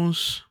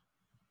Eternals.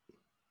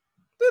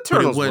 The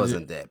Eternals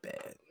wasn't that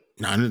bad.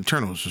 No, the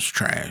Eternals was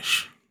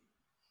trash.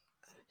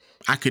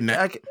 I could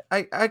not.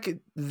 I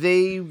could.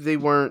 They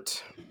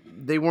weren't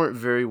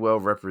very well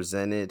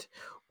represented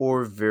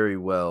or very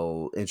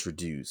well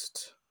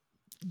introduced.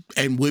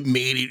 And what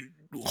made it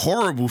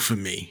horrible for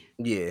me?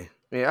 Yeah.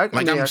 I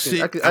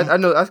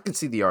know. I can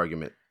see the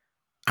argument.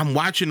 I'm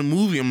watching the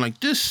movie. I'm like,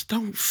 this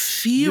don't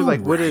feel. You're like,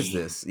 right. What is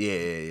this?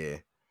 Yeah.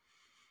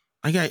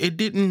 It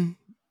didn't.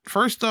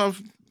 First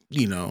off,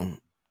 the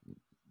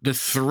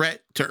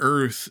threat to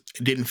Earth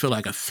didn't feel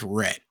like a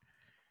threat.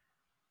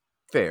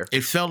 Fair.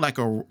 It felt like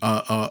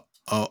a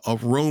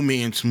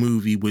romance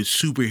movie with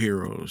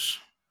superheroes.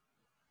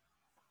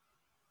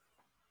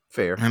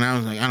 Fair. And I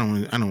was like, I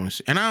don't want to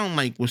see. And I don't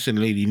like, what's the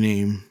lady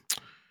name?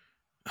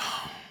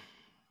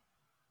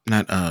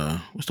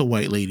 What's the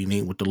white lady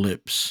name with the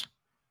lips?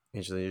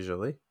 Angelina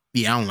Jolie?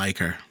 Yeah, I don't like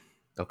her.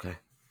 Okay.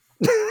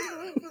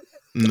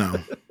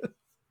 No,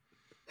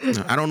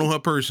 I don't know her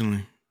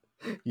personally.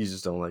 You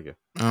just don't like her.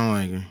 I don't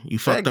like her. You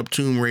fucked up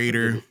Tomb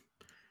Raider.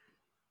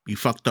 You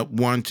fucked up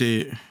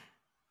Wanted.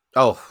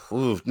 Oh,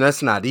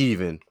 that's not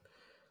even.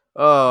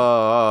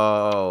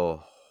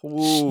 Oh.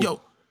 Ooh.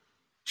 Yo,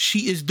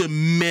 she is the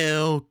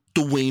male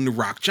Dwayne The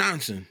Rock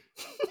Johnson.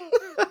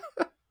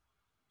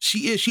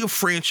 She is. She a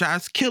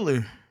franchise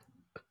killer.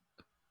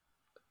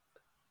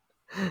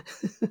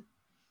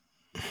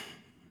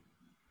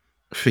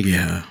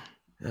 Yeah.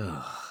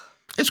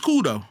 It's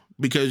cool though,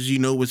 because you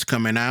know what's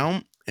coming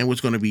out and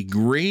what's going to be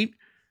great.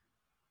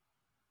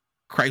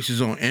 Crisis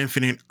on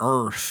Infinite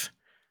Earth.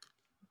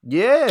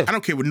 Yeah. I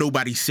don't care what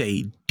nobody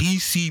say.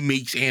 DC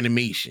makes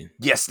animation.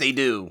 Yes, they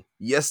do.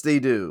 Yes, they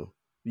do.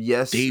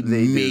 Yes, they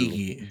make do.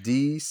 It.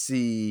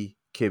 DC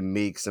can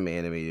make some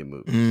animated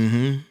movies.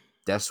 Mm-hmm.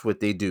 That's what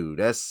they do.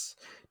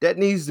 That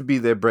needs to be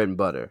their bread and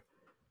butter.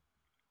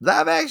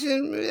 Live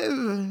action,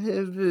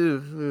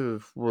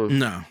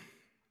 no.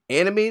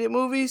 Animated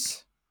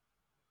movies.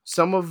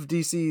 Some of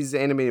DC's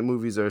animated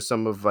movies are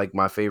some of like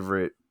my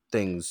favorite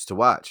things to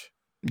watch.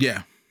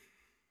 Yeah,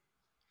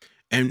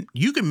 and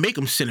you can make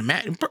them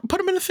cinematic. Put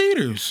them in the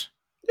theaters.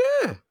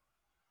 Yeah,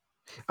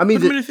 I mean,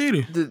 put them in the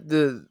theater.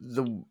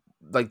 The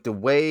like the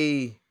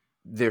way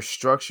they're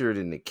structured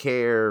and the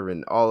care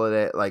and all of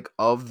that, like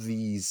of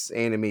these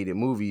animated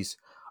movies,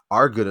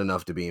 are good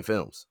enough to be in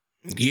films.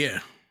 Yeah.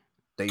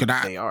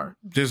 They are.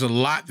 There's a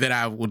lot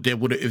that would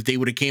if they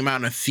would have came out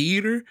in a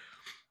theater,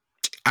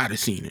 I'd have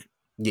seen it.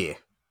 Yeah.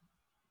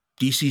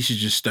 DC should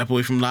just step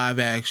away from live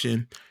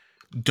action,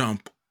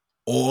 dump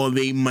all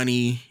their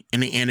money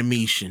in the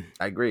animation.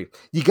 I agree.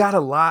 You got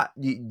a lot.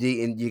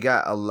 You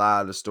got a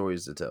lot of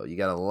stories to tell. You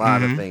got a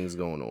lot of things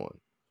going on,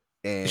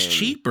 and it's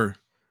cheaper.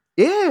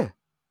 Yeah,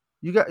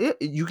 you got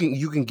it. You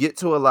can get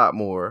to a lot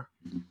more.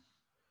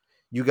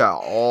 You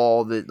got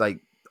all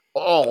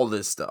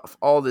this stuff,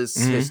 all this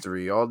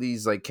history, all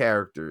these like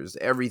characters,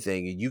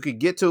 everything, and you could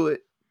get to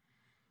it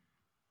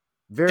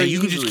very easily.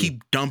 And you can just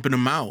keep dumping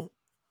them out.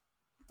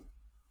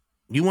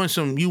 You want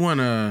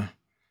a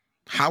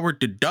Howard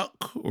the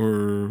Duck,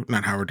 or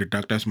not Howard the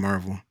Duck, that's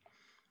Marvel.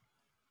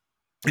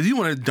 If you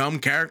want a dumb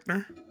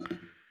character,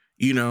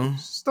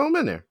 just throw him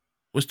in there.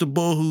 What's the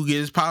bull who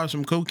gets powers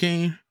from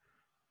cocaine?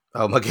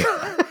 Oh my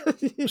God.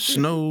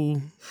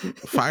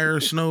 Fire,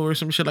 snow, or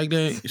some shit like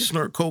that. You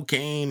snort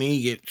cocaine and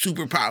you get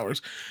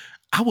superpowers.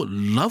 I would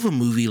love a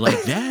movie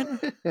like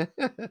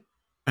that.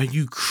 Are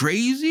you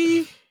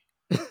crazy?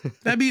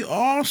 That'd be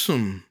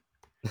awesome.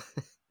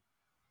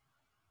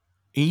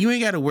 And you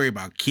ain't got to worry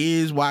about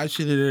kids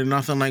watching it or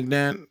nothing like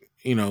that.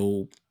 Ain't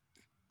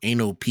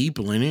no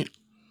people in it.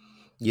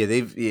 Yeah,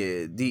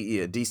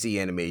 DC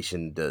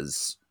animation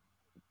does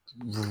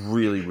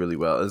really, really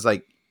well. It's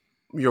like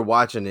you're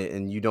watching it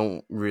and you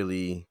don't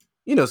really,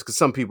 because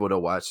some people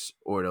don't watch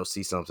or they'll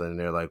see something and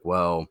they're like,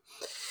 well,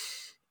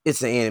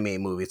 it's an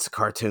anime movie. It's a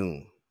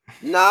cartoon.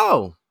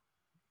 No.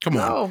 Come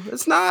on. No,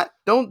 it's not.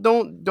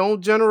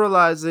 Don't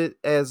generalize it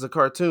as a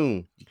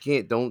cartoon. You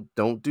can't. Don't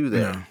do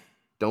that. No.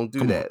 Don't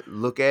do that.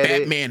 Look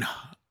at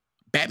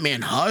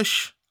Batman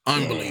Hush,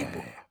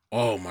 unbelievable. Yeah.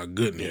 Oh my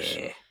goodness.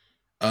 Yeah.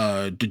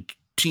 The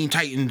Teen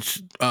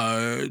Titans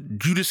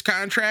Judas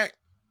Contract,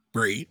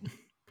 great.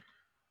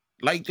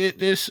 Like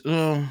this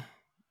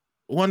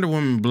Wonder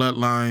Woman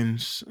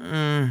Bloodlines.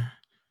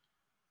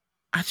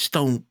 I just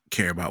don't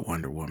care about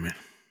Wonder Woman.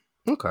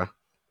 Okay.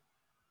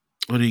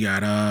 What do you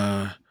got?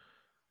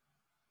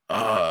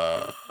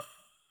 Uh,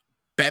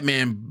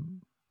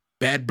 Batman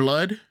Bad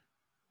Blood.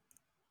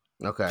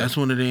 Okay. That's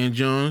one of Dan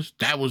Jones.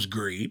 That was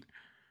great.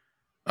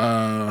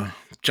 Uh,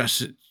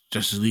 Justice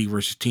League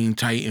versus Teen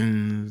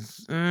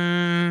Titans.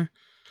 No,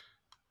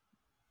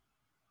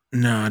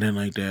 I didn't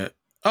like that.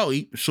 Oh,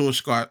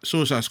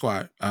 Suicide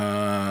Squad.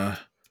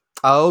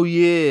 Oh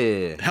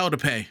yeah. Hell to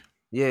Pay.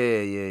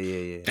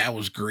 Yeah. That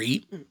was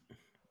great.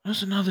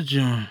 That's another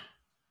John.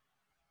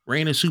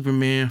 Reign of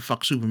Superman.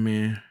 Fuck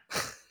Superman.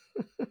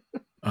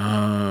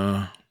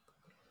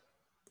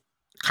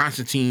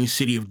 Constantine,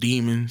 City of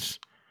Demons.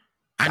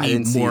 I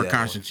need more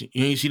Constantine.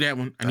 You ain't see that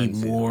one? I need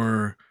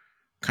more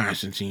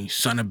Constantine.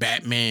 Son of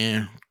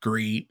Batman.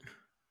 Great.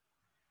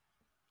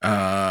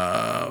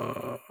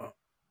 And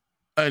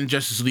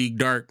Justice League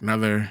Dark.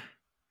 Another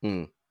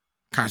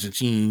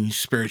Constantine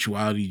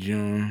spirituality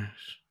Jones.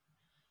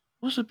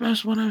 What's the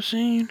best one I've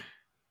seen?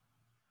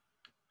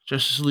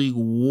 Justice League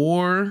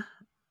War.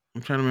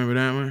 I'm trying to remember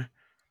that one.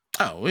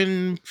 Oh,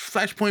 and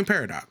Flashpoint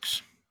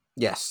Paradox.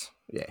 Yes.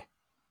 Yeah.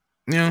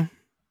 You know,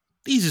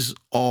 these is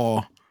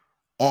all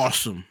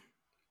awesome.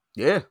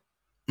 Yeah.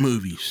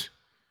 Movies.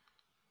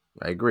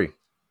 I agree.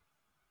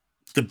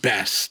 The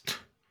best.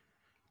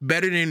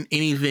 Better than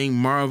anything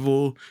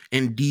Marvel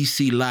and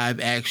DC live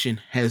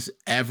action has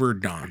ever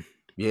done.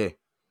 Yeah.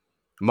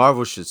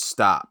 Marvel should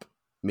stop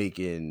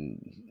making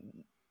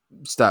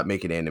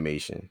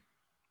animation.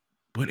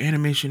 What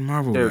animation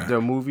Marvel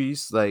their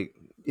movies, like,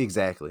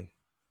 exactly.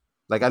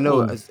 Like, I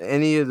know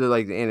any of the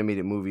like the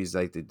animated movies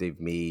like that they've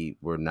made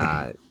were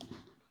not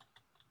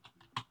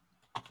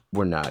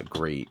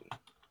great.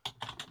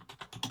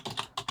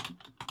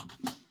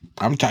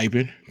 I'm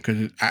typing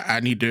because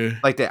I need to,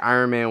 like the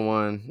Iron Man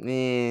one.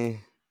 The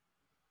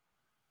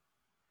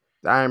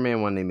Iron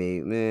Man one they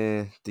made.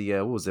 The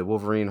what was it?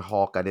 Wolverine,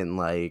 Hulk. I didn't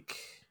like.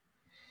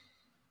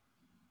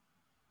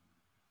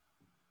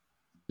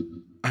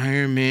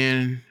 Iron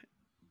Man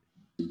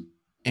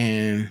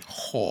and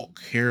Hulk,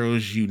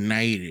 Heroes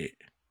United.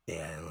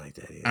 Yeah, I didn't like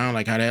that either. I don't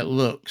like how that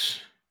looks.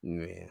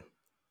 Yeah.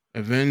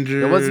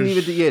 Avengers. It wasn't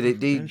even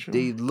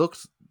they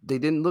looked, they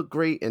didn't look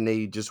great, and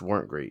they just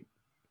weren't great.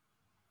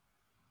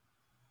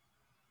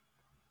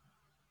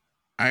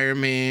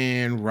 Iron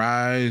Man,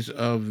 Rise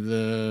of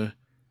the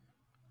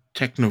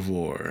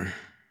Technovore.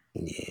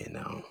 Yeah,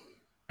 no.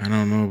 I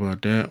don't know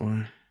about that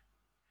one.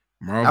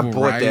 Marvel I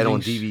bought Rising that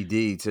on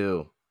DVD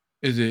too.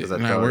 Is it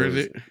not worth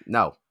it?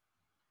 No.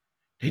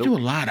 They do a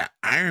lot of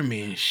Iron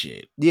Man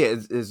shit. Yeah,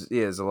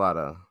 it's a lot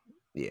of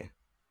The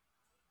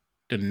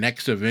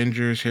next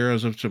Avengers,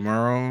 Heroes of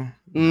Tomorrow.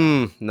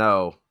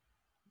 No.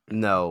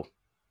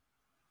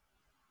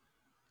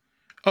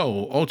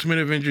 Oh, Ultimate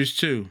Avengers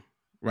 2,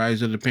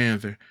 Rise of the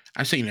Panther.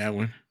 I seen that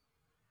one.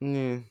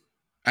 Yeah.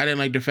 I didn't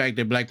like the fact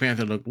that Black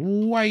Panther looked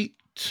white.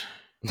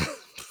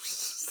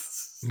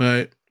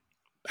 But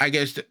I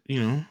guess that,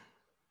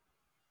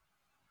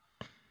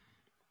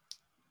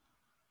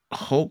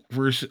 Hulk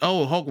versus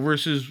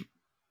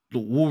the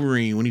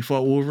Wolverine when he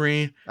fought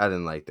Wolverine. I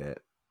didn't like that.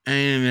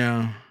 And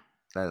I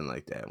didn't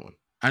like that one.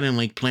 I didn't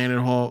like Planet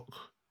Hulk.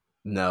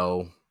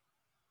 No.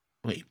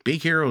 Wait,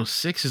 Big Hero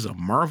 6 is a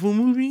Marvel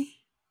movie?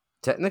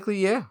 Technically,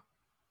 yeah.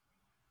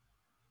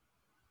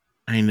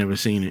 I ain't never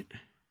seen it.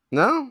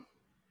 No?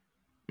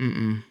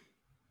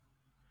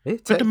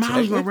 But the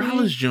Miles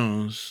Morales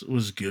Jones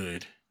was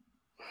good.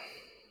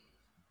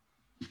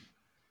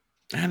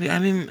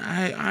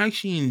 I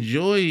actually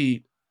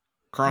enjoyed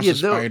Cross the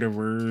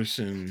Spider-Verse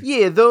and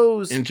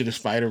those Into the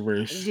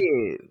Spider-Verse.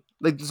 Yeah.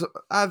 Like,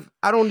 I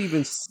don't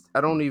even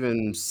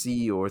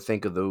see or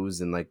think of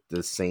those in like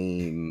the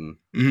same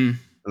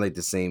like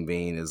the same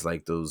vein as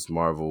like those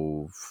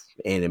Marvel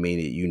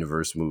animated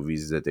universe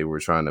movies that they were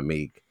trying to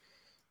make.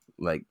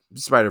 Like,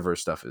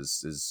 Spider-Verse stuff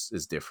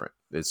is different.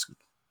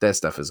 That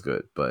stuff is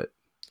good, but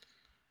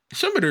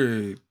some of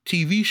the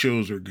TV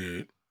shows are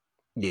good.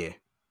 Yeah.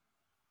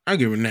 I'll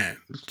give them that.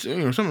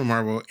 Some of the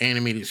Marvel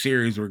animated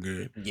series were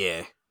good.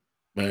 Yeah.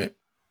 But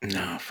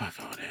no, fuck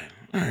all that.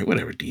 All right,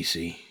 whatever,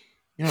 DC.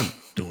 You're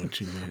doing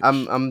too much.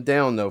 I'm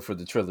down though for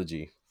the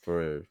trilogy.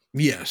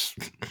 Yes.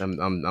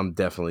 I'm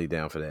definitely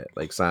down for that.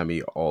 Like, sign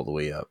me all the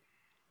way up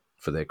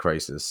for that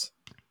Crisis.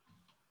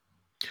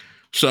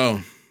 So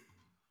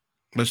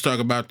let's talk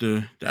about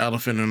the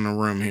elephant in the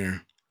room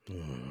here.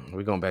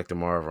 We're going back to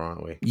Marvel,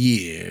 aren't we?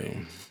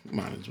 Yeah,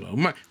 might as well.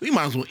 We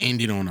might as well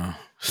end it on a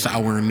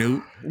sour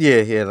note.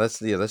 Yeah. Let's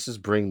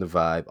just bring the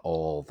vibe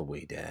all the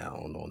way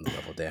down on the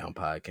Level Down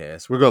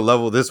podcast. We're gonna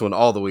level this one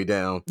all the way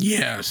down.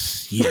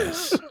 Yes.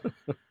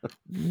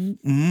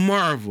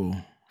 Marvel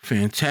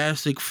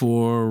Fantastic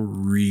Four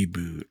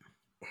reboot.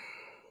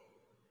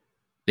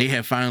 They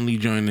have finally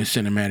joined the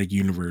cinematic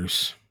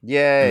universe.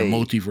 Yay! The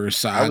multiverse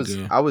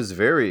saga. I was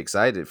very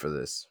excited for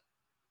this.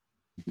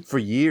 For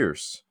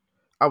years,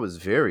 I was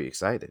very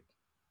excited.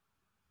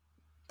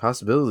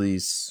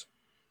 Possibilities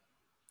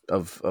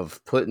of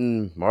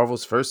putting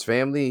Marvel's first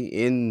family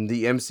in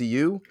the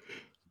MCU.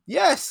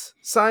 Yes,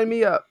 sign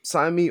me up.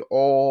 Sign me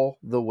all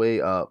the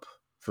way up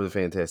for the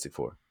Fantastic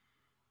Four.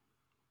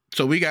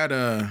 So we got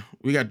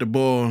the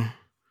ball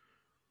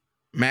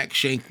Max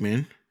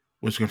Shankman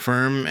was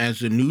confirmed as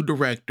the new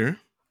director.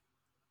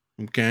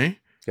 Okay.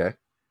 Okay.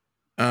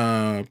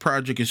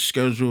 Project is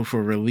scheduled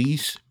for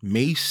release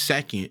May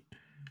 2nd,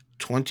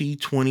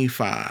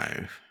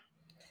 2025.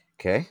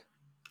 Okay.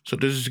 So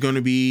this is going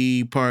to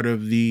be part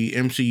of the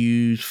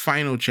MCU's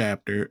final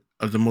chapter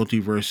of the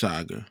multiverse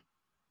saga.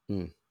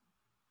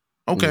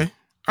 Okay.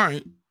 All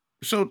right.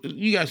 So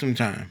you got some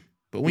time.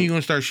 But when you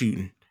going to start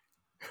shooting?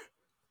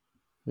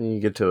 When you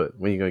get to it.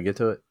 When you going to get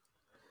to it?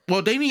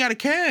 Well, they ain't got a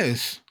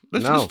cast.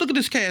 Let's look at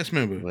this cast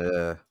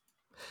member.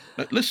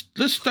 Yeah.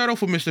 Let's start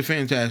off with Mr.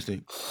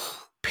 Fantastic.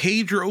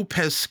 Pedro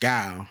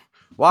Pascal.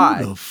 Why?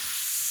 Who the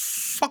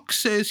fuck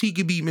says he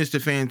could be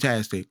Mr.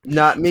 Fantastic?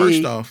 Not me.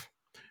 First off,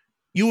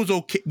 you was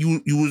okay.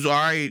 You was all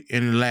right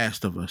in The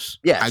Last of Us.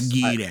 Yes. I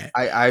give you that.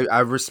 I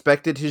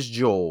respected his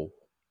Joel.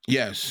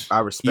 Yes. I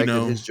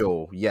respected his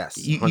Joel. Yes.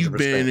 100%. You've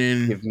been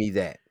in. Give me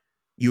that.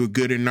 You were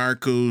good in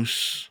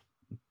Narcos,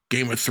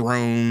 Game of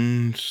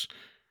Thrones.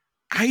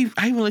 I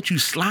even let you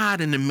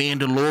slide in The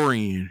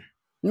Mandalorian.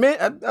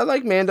 Man, I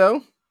like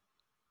Mando.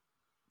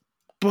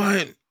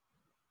 But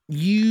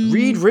you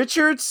Reed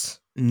Richards?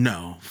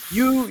 No.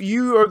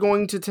 You are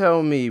going to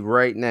tell me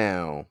right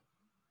now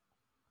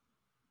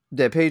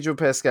that Pedro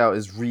Pascal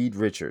is Reed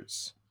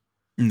Richards.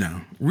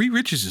 No. Reed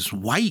Richards is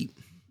white.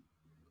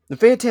 The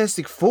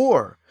Fantastic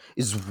Four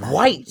is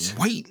white.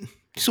 White.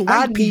 It's a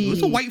white people.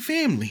 It's a white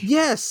family.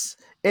 Yes.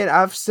 And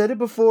I've said it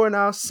before and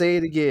I'll say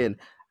it again.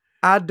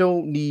 I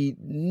don't need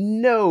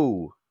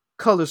no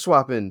color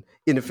swapping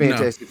in the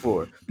Fantastic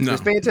Four. No.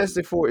 Because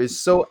Fantastic Four is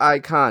so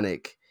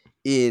iconic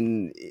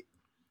in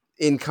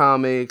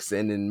comics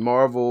and in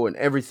Marvel and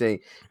everything.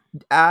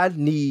 I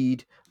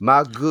need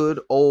my good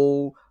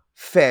old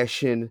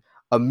fashioned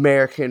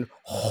American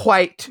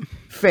white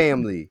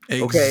family.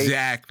 Okay?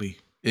 Exactly.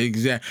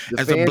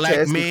 As the a black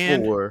Fantastic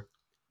man, Four,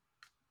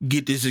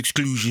 get this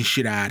exclusion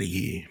shit out of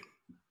here.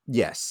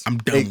 Yes. I'm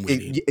done with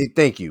it.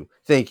 Thank you.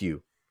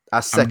 I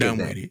second I'm done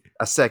that. with it.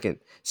 I second.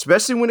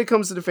 Especially when it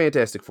comes to the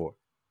Fantastic Four.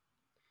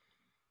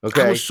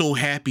 Okay. I was so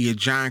happy at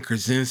John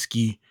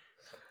Krasinski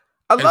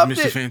as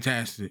Mr.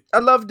 Fantastic. I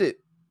loved it.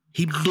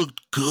 He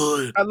looked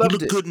good. I loved he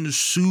looked good in the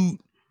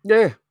suit.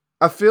 Yeah.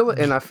 I feel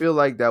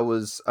like that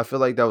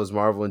was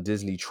Marvel and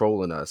Disney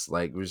trolling us.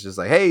 Like, it was just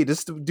like, hey,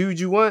 this the dude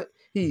you want?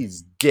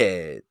 He's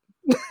dead.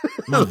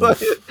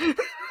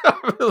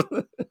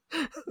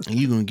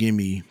 You gonna give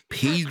me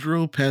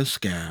Pedro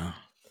Pascal?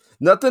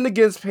 Nothing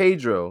against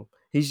Pedro.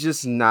 He's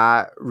just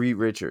not Reed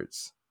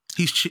Richards.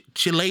 He's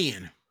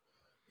Chilean.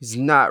 He's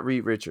not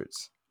Reed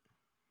Richards.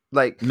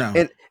 Like, no.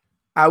 And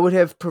I would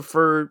have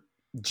preferred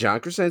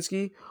John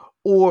Krasinski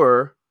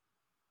or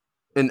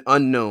an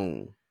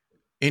unknown.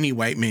 Any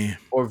white man.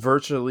 Or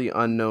virtually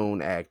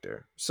unknown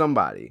actor.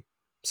 Somebody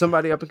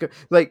up and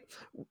like,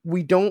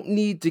 we don't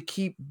need to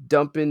keep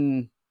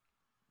dumping.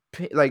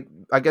 Like,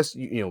 I guess,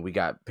 we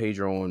got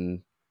Pedro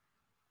on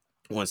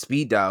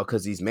speed dial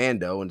because he's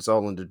Mando and it's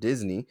all under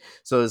Disney.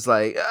 So it's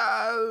like,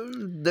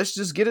 let's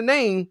just get a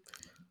name.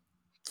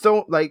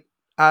 So, like,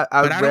 but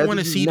I don't want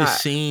to see the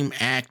same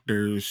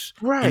actors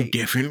in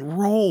different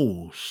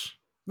roles.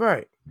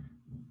 Right.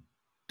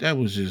 That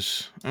was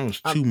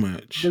too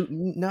much.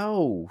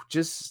 No,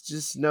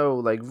 just no.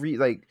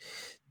 Like,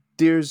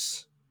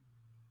 there's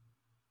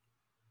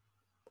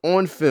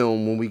on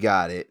film when we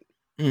got it.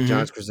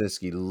 John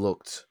Krasinski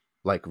looked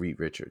like Reed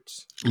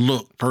Richards.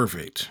 Looked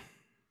perfect.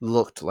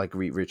 Looked like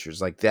Reed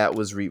Richards. Like, that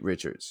was Reed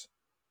Richards.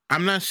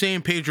 I'm not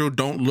saying Pedro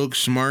don't look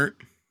smart.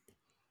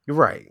 You're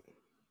right.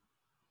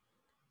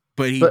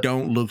 But he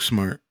don't look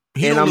smart.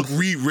 He don't look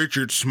Reed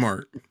Richards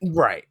smart.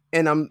 Right.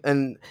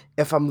 And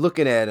if I'm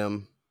looking at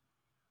him,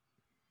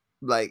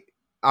 like,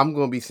 I'm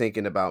gonna be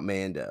thinking about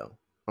Mando.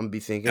 I'm gonna be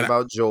thinking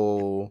about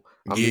Joel.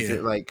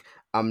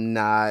 I'm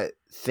not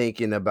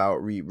thinking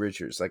about Reed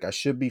Richards. Like, I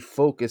should be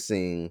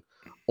focusing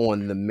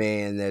on the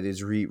man that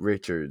is Reed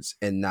Richards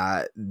and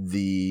not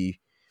the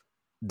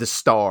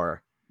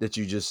star that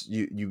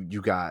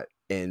you got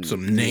and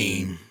some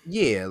name.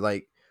 Yeah,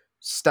 like,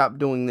 stop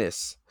doing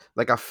this.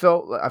 Like, I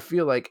feel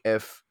like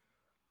if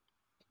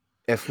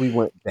we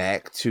went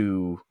back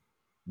to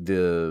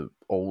the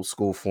old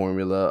school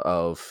formula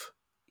of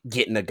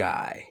getting a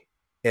guy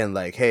and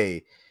like,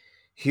 hey,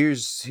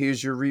 here's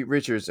your Reed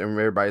Richards, and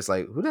everybody's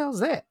like, who the hell's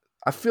that?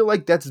 I feel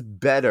like that's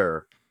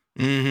better.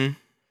 Mm-hmm.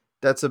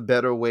 That's a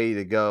better way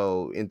to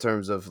go in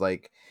terms of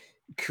like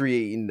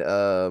creating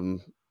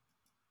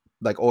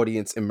like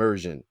audience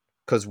immersion,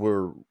 because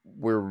we're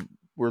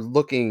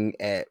looking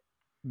at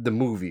the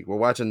movie, we're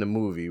watching the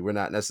movie, we're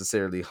not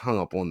necessarily hung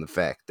up on the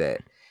fact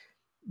that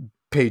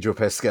Pedro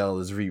Pascal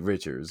is Reed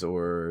Richards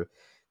or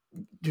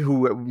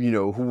who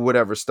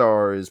whatever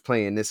star is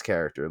playing this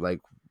character.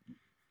 Like,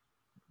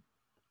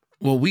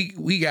 well,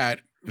 we got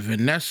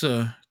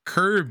Vanessa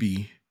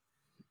Kirby.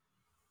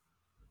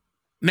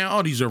 Now,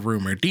 all these are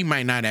rumored. These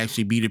might not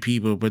actually be the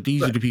people, but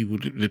these are the people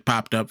that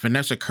popped up.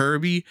 Vanessa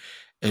Kirby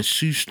as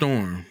Sue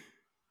Storm.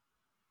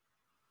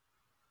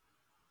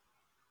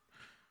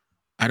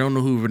 I don't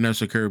know who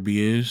Vanessa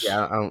Kirby is.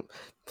 Yeah, I don't.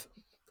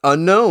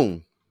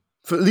 Unknown,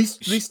 for at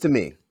least to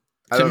me.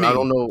 I To don't me,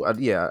 know.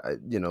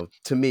 You know,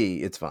 to me,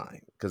 it's fine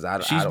because I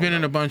she's don't been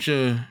in know. a bunch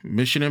of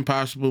Mission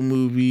Impossible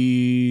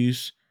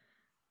movies,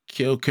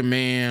 Kill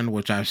Command,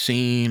 which I've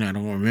seen. I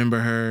don't remember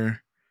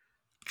her.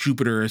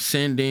 Jupiter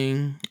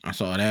Ascending. I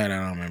saw that. I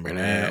don't remember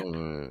that.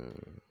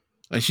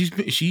 Like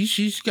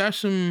she's got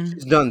some.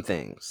 She's done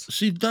things,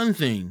 She's done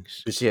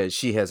things. but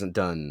she hasn't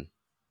done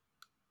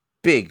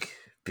big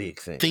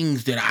things.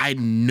 Things that I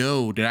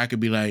know that I could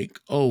be like,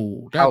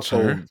 oh, that's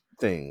Household her.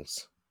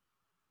 things.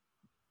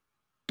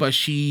 But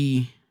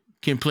she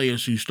can play a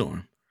Sue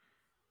Storm.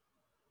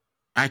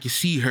 I can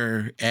see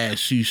her as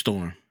Sue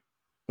Storm.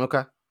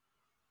 Okay.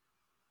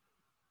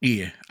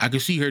 Yeah, I can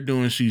see her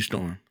doing Sue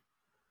Storm.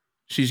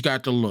 She's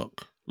got the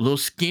look. A little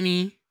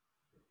skinny.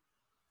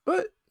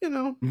 But, you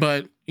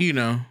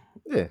know.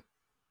 Yeah.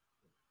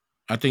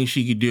 I think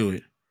she could do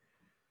it.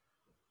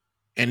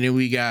 And then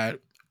we got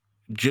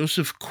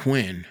Joseph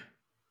Quinn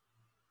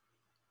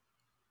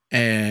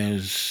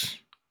as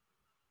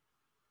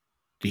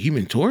the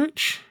Human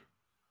Torch.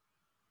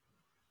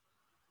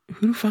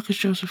 Who the fuck is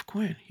Joseph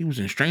Quinn? He was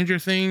in Stranger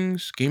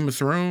Things, Game of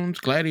Thrones,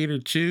 Gladiator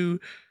 2,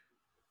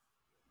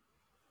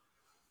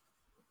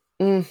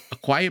 A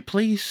Quiet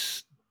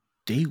Place,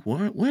 Day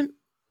One. When?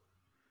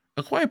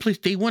 A Quiet Place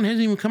Day One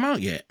hasn't even come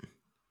out yet.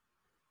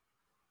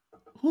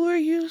 Who are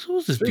you?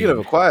 Who's this Speaking of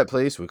A Quiet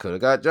Place, we could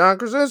have got John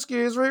Krasinski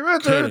as Ray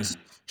Richards.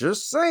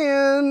 Just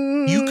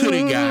saying. You could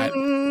have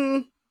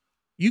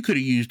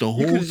used the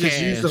whole cast.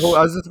 Just used the whole.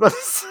 I was just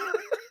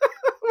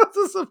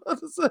about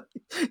to say.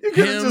 You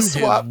could have just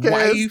swapped his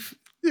cast. Wife,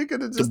 you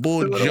could have just the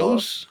boy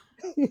Jose.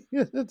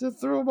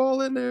 Just threw them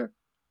all in there.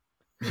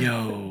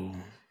 Yo.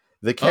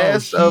 The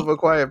cast of A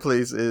Quiet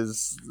Place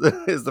is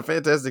the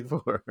Fantastic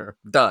Four.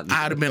 Done.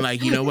 I'd have been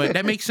like, you know what?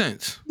 That makes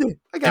sense. Yeah,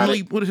 I got Emily,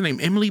 it. What is her name?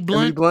 Emily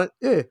Blunt? Emily Blunt?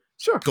 Yeah,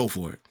 sure. Go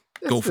for it.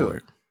 Let's Go for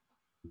it.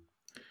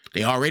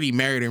 They already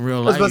married in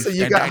real life. I was about to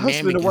say, you got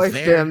husband and wife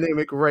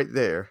dynamic right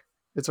there.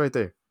 It's right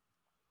there.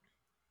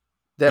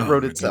 That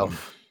wrote itself.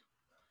 Goodness.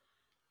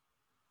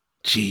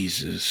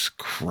 Jesus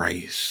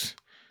Christ.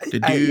 The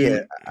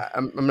dude.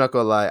 I'm not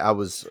gonna lie. I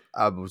was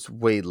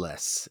way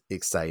less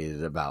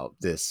excited about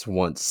this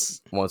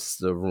once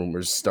the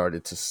rumors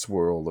started to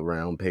swirl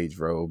around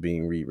Pedro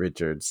being Reed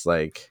Richards.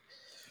 Like,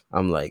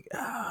 I'm like,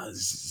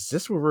 is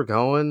this where we're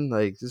going?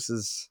 Like, this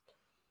is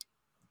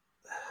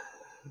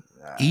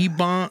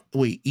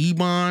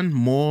Ebon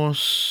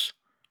Moss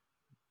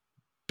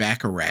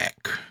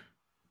Bacharach.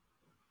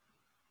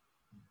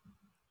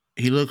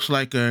 He looks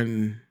like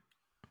an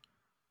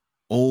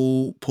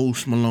old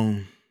Post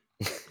Malone.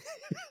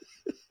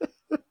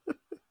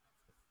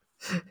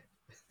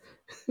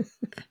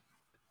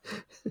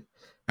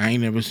 I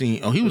ain't never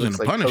seen. Oh, he was in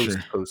The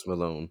Punisher. Post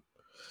Malone.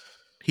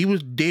 He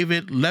was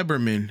David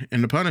Lieberman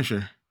in The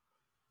Punisher.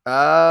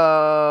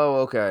 Oh,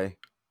 okay.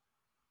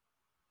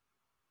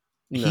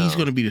 No. He's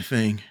gonna be the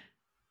Thing.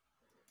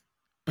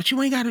 But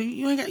you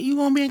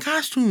gonna be in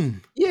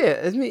costume.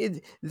 Yeah, I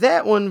mean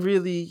that one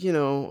really, you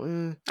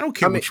know. I don't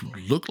care what you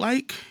look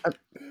like.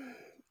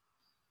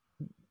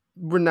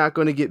 We're not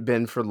gonna get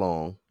Ben for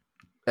long,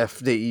 if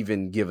they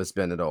even give us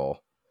Ben at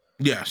all.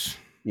 Yes.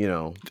 You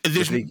know,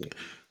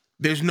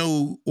 there's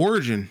no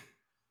origin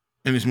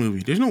in this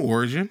movie. There's no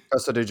origin. Oh,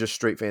 so they're just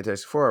straight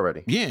Fantastic Four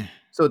already. Yeah.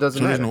 So it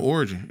doesn't matter. There's no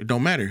origin. It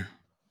don't matter.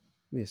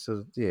 Yeah.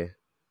 So yeah.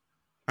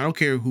 I don't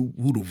care who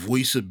the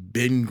voice of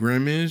Ben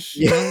Grimm is.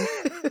 You know?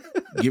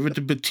 Give it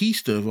to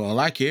Batista. All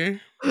I care.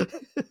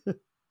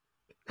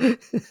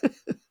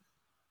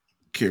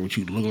 Care what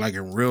you look like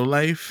in real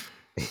life.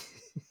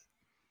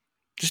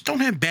 Just don't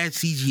have bad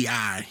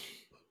CGI.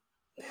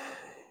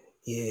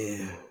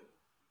 Yeah.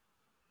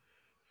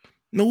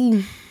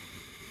 No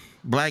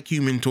black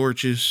Human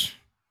Torches.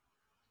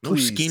 No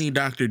Please. Skinny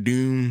Dr.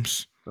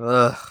 Dooms.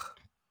 Ugh.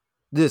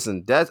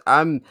 Listen,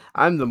 I'm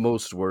the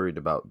most worried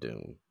about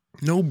Doom.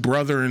 No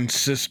brother and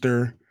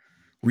sister,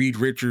 Reed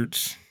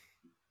Richards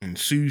and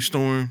Sue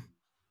Storm.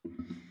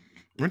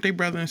 Weren't they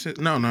brother and sister?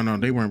 No,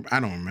 they weren't. I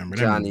don't remember.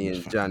 Johnny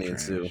and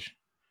Sue.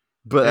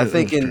 But I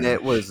think in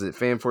that was it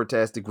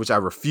Fantastic, which I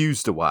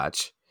refused to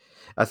watch.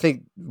 I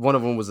think one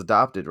of them was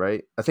adopted,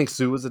 right? I think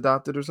Sue was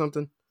adopted or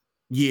something.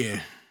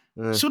 Yeah.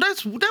 So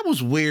that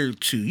was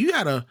weird too. You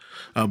got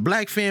a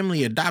black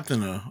family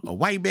adopting a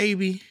white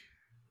baby.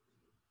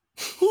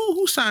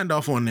 Who signed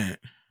off on that?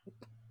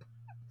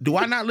 Do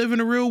I not live in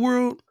the real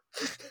world?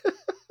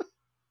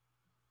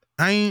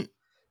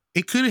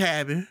 It could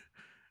happen.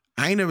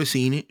 I ain't never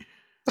seen it.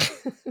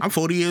 I'm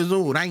 40 years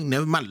old. I ain't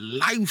never in my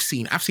life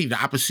seen it. I've seen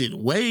the opposite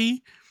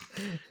way.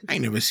 I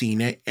ain't never seen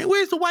that. And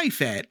where's the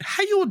wife at?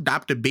 How you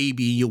adopt a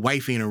baby and your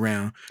wife ain't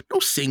around? No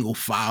single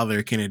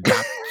father can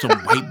adopt some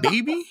white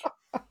baby.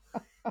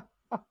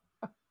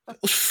 It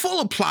was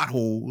full of plot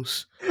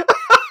holes.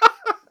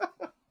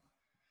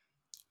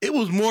 It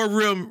was more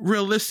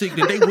realistic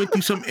that they went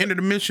through some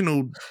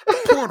interdimensional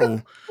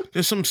portal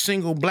than some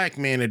single black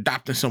man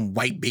adopting some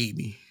white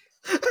baby.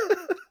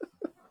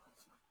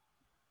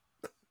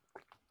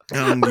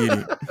 I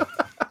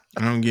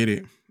don't get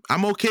it.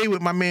 I'm okay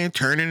with my man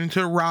turning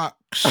into a rock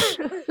rocks,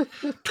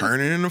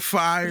 turning into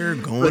fire,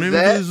 going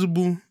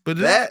invisible. But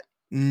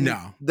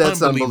no,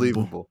 that's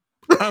unbelievable.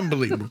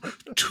 Unbelievable.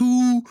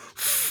 Too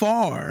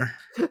far.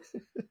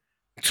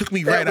 Took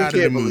me right out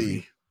of the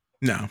movie.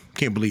 No,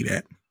 can't believe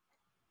that.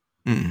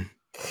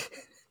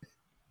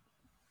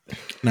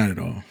 Not at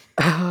all.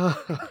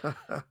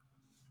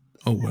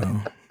 Oh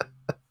well.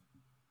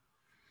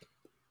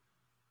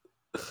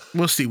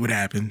 We'll see what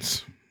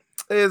happens.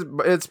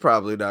 It's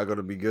probably not going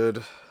to be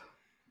good.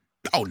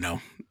 Oh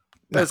no.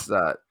 It's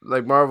not.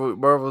 Like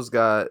Marvel's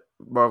got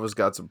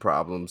some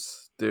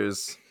problems.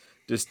 There's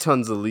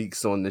tons of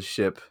leaks on the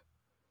ship.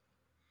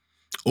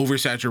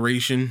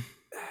 Oversaturation.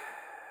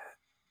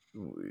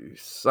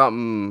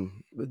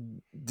 Something.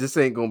 This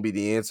ain't gonna be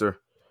the answer.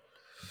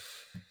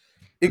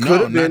 It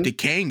could have been. Not the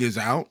Kang is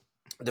out.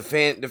 The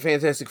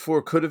Fantastic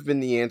Four could have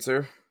been the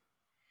answer,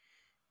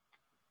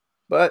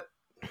 but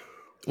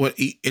well,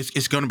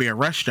 it's going to be a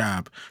rush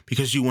job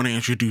because you want to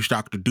introduce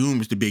Doctor Doom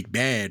as the big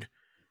bad.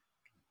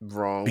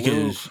 Wrong.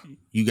 Because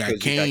you got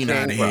Kang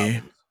out of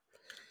here.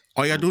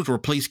 All you gotta do is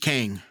replace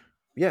Kang.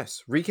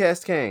 Yes,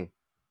 recast Kang.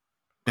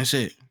 That's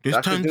it. There's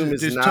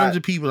tons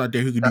of people out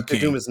there who can do Kang. Dr.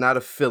 Doom is not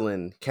a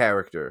fill-in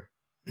character.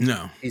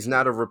 No. He's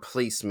not a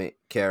replacement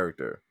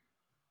character.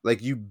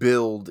 Like, you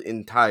build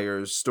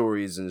entire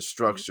stories and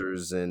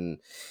structures and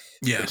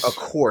a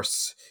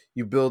course.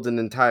 You build an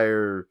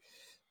entire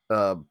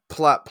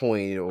plot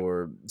point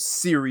or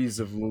series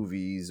of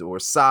movies or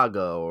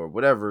saga or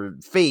whatever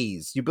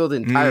phase. You build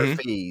an entire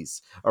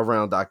phase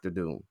around Dr.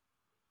 Doom.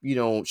 You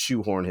don't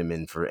shoehorn him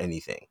in for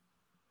anything.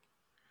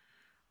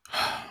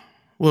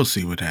 We'll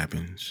see what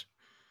happens.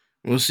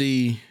 We'll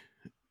see.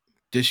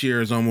 This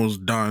year is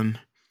almost done.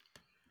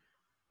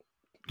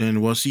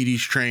 Then we'll see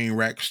these train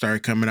wrecks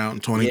start coming out in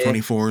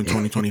 2024 and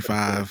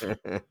 2025.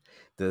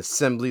 The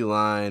assembly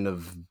line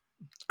of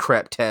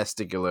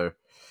craptasticular.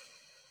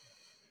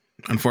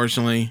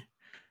 Unfortunately,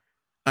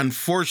 I'm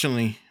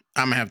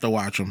gonna have to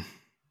watch them.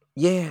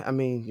 Yeah, I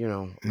mean, you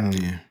know,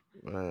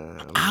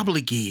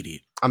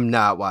 obligated. I'm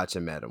not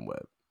watching Madam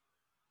Web.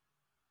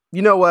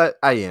 You know what?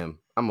 I am.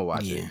 I'm gonna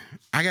watch it.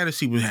 I gotta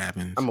see what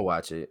happens. I'm gonna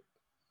watch it.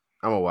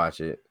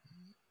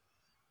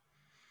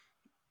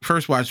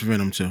 First, watch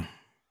Venom 2.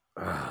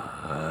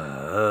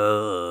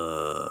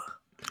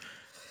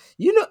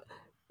 You know,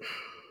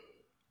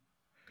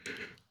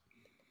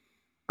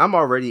 I'm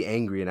already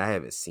angry and I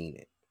haven't seen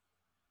it.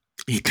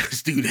 He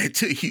does do that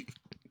to you.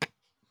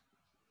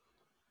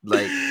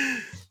 Like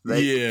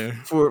yeah.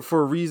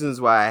 For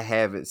reasons why I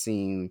haven't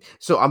seen.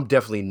 So I'm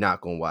definitely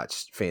not gonna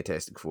watch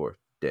Fantastic Four.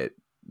 That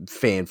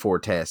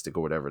Fan-Four-tastic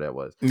or whatever that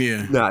was.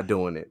 Yeah. Not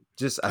doing it.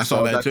 Just I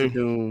saw Dr.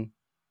 Doom.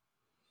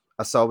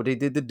 I saw what they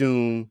did to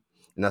Doom,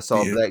 and I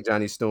saw Black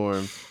Johnny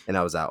Storm, and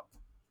I was out.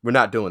 We're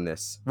not doing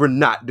this. I'm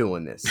not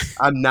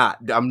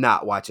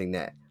watching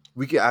that.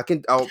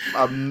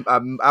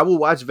 I will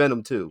watch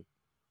Venom 2,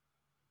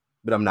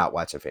 but I'm not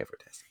watching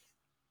Fan-Four-tastic.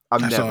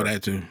 I saw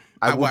that too.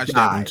 I watched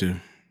that one too.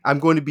 I'm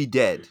going to be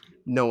dead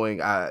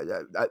knowing I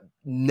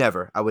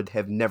would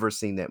have never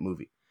seen that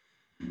movie.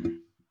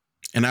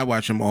 And I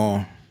watch them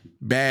all.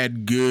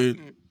 Bad,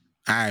 good.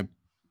 I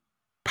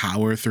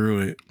power through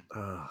it.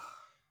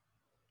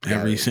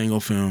 Every single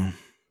film.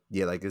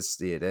 Yeah, like it's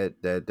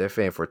that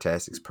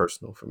Fan-Four-tastic's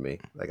personal for me.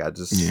 Like I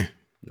just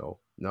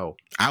no.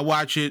 I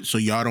watch it so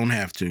y'all don't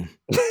have to.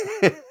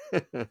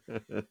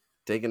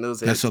 Taking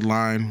those hits. That's a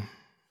line.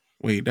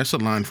 Wait, that's a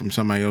line from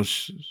somebody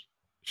else's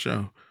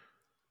show.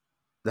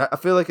 I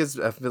feel like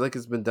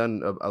it's been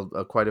done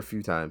quite a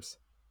few times.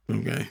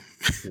 Okay.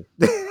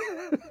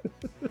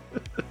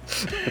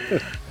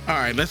 All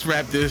right, let's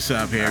wrap this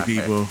up here,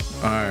 people.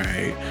 All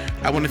right.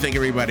 I want to thank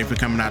everybody for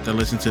coming out to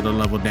listen to the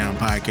Level Down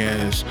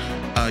podcast.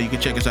 You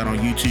can check us out on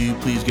YouTube.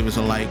 Please give us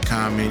a like,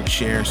 comment,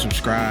 share,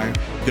 subscribe.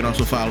 You can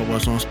also follow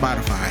us on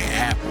Spotify,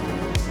 Apple,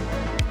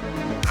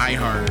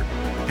 iHeart,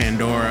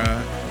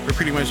 Pandora. We're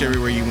pretty much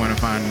everywhere you want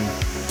to find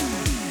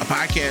a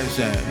podcast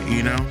at,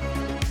 you know.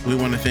 We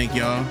want to thank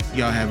y'all.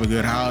 Y'all have a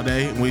good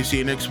holiday. We'll see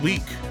you next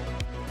week.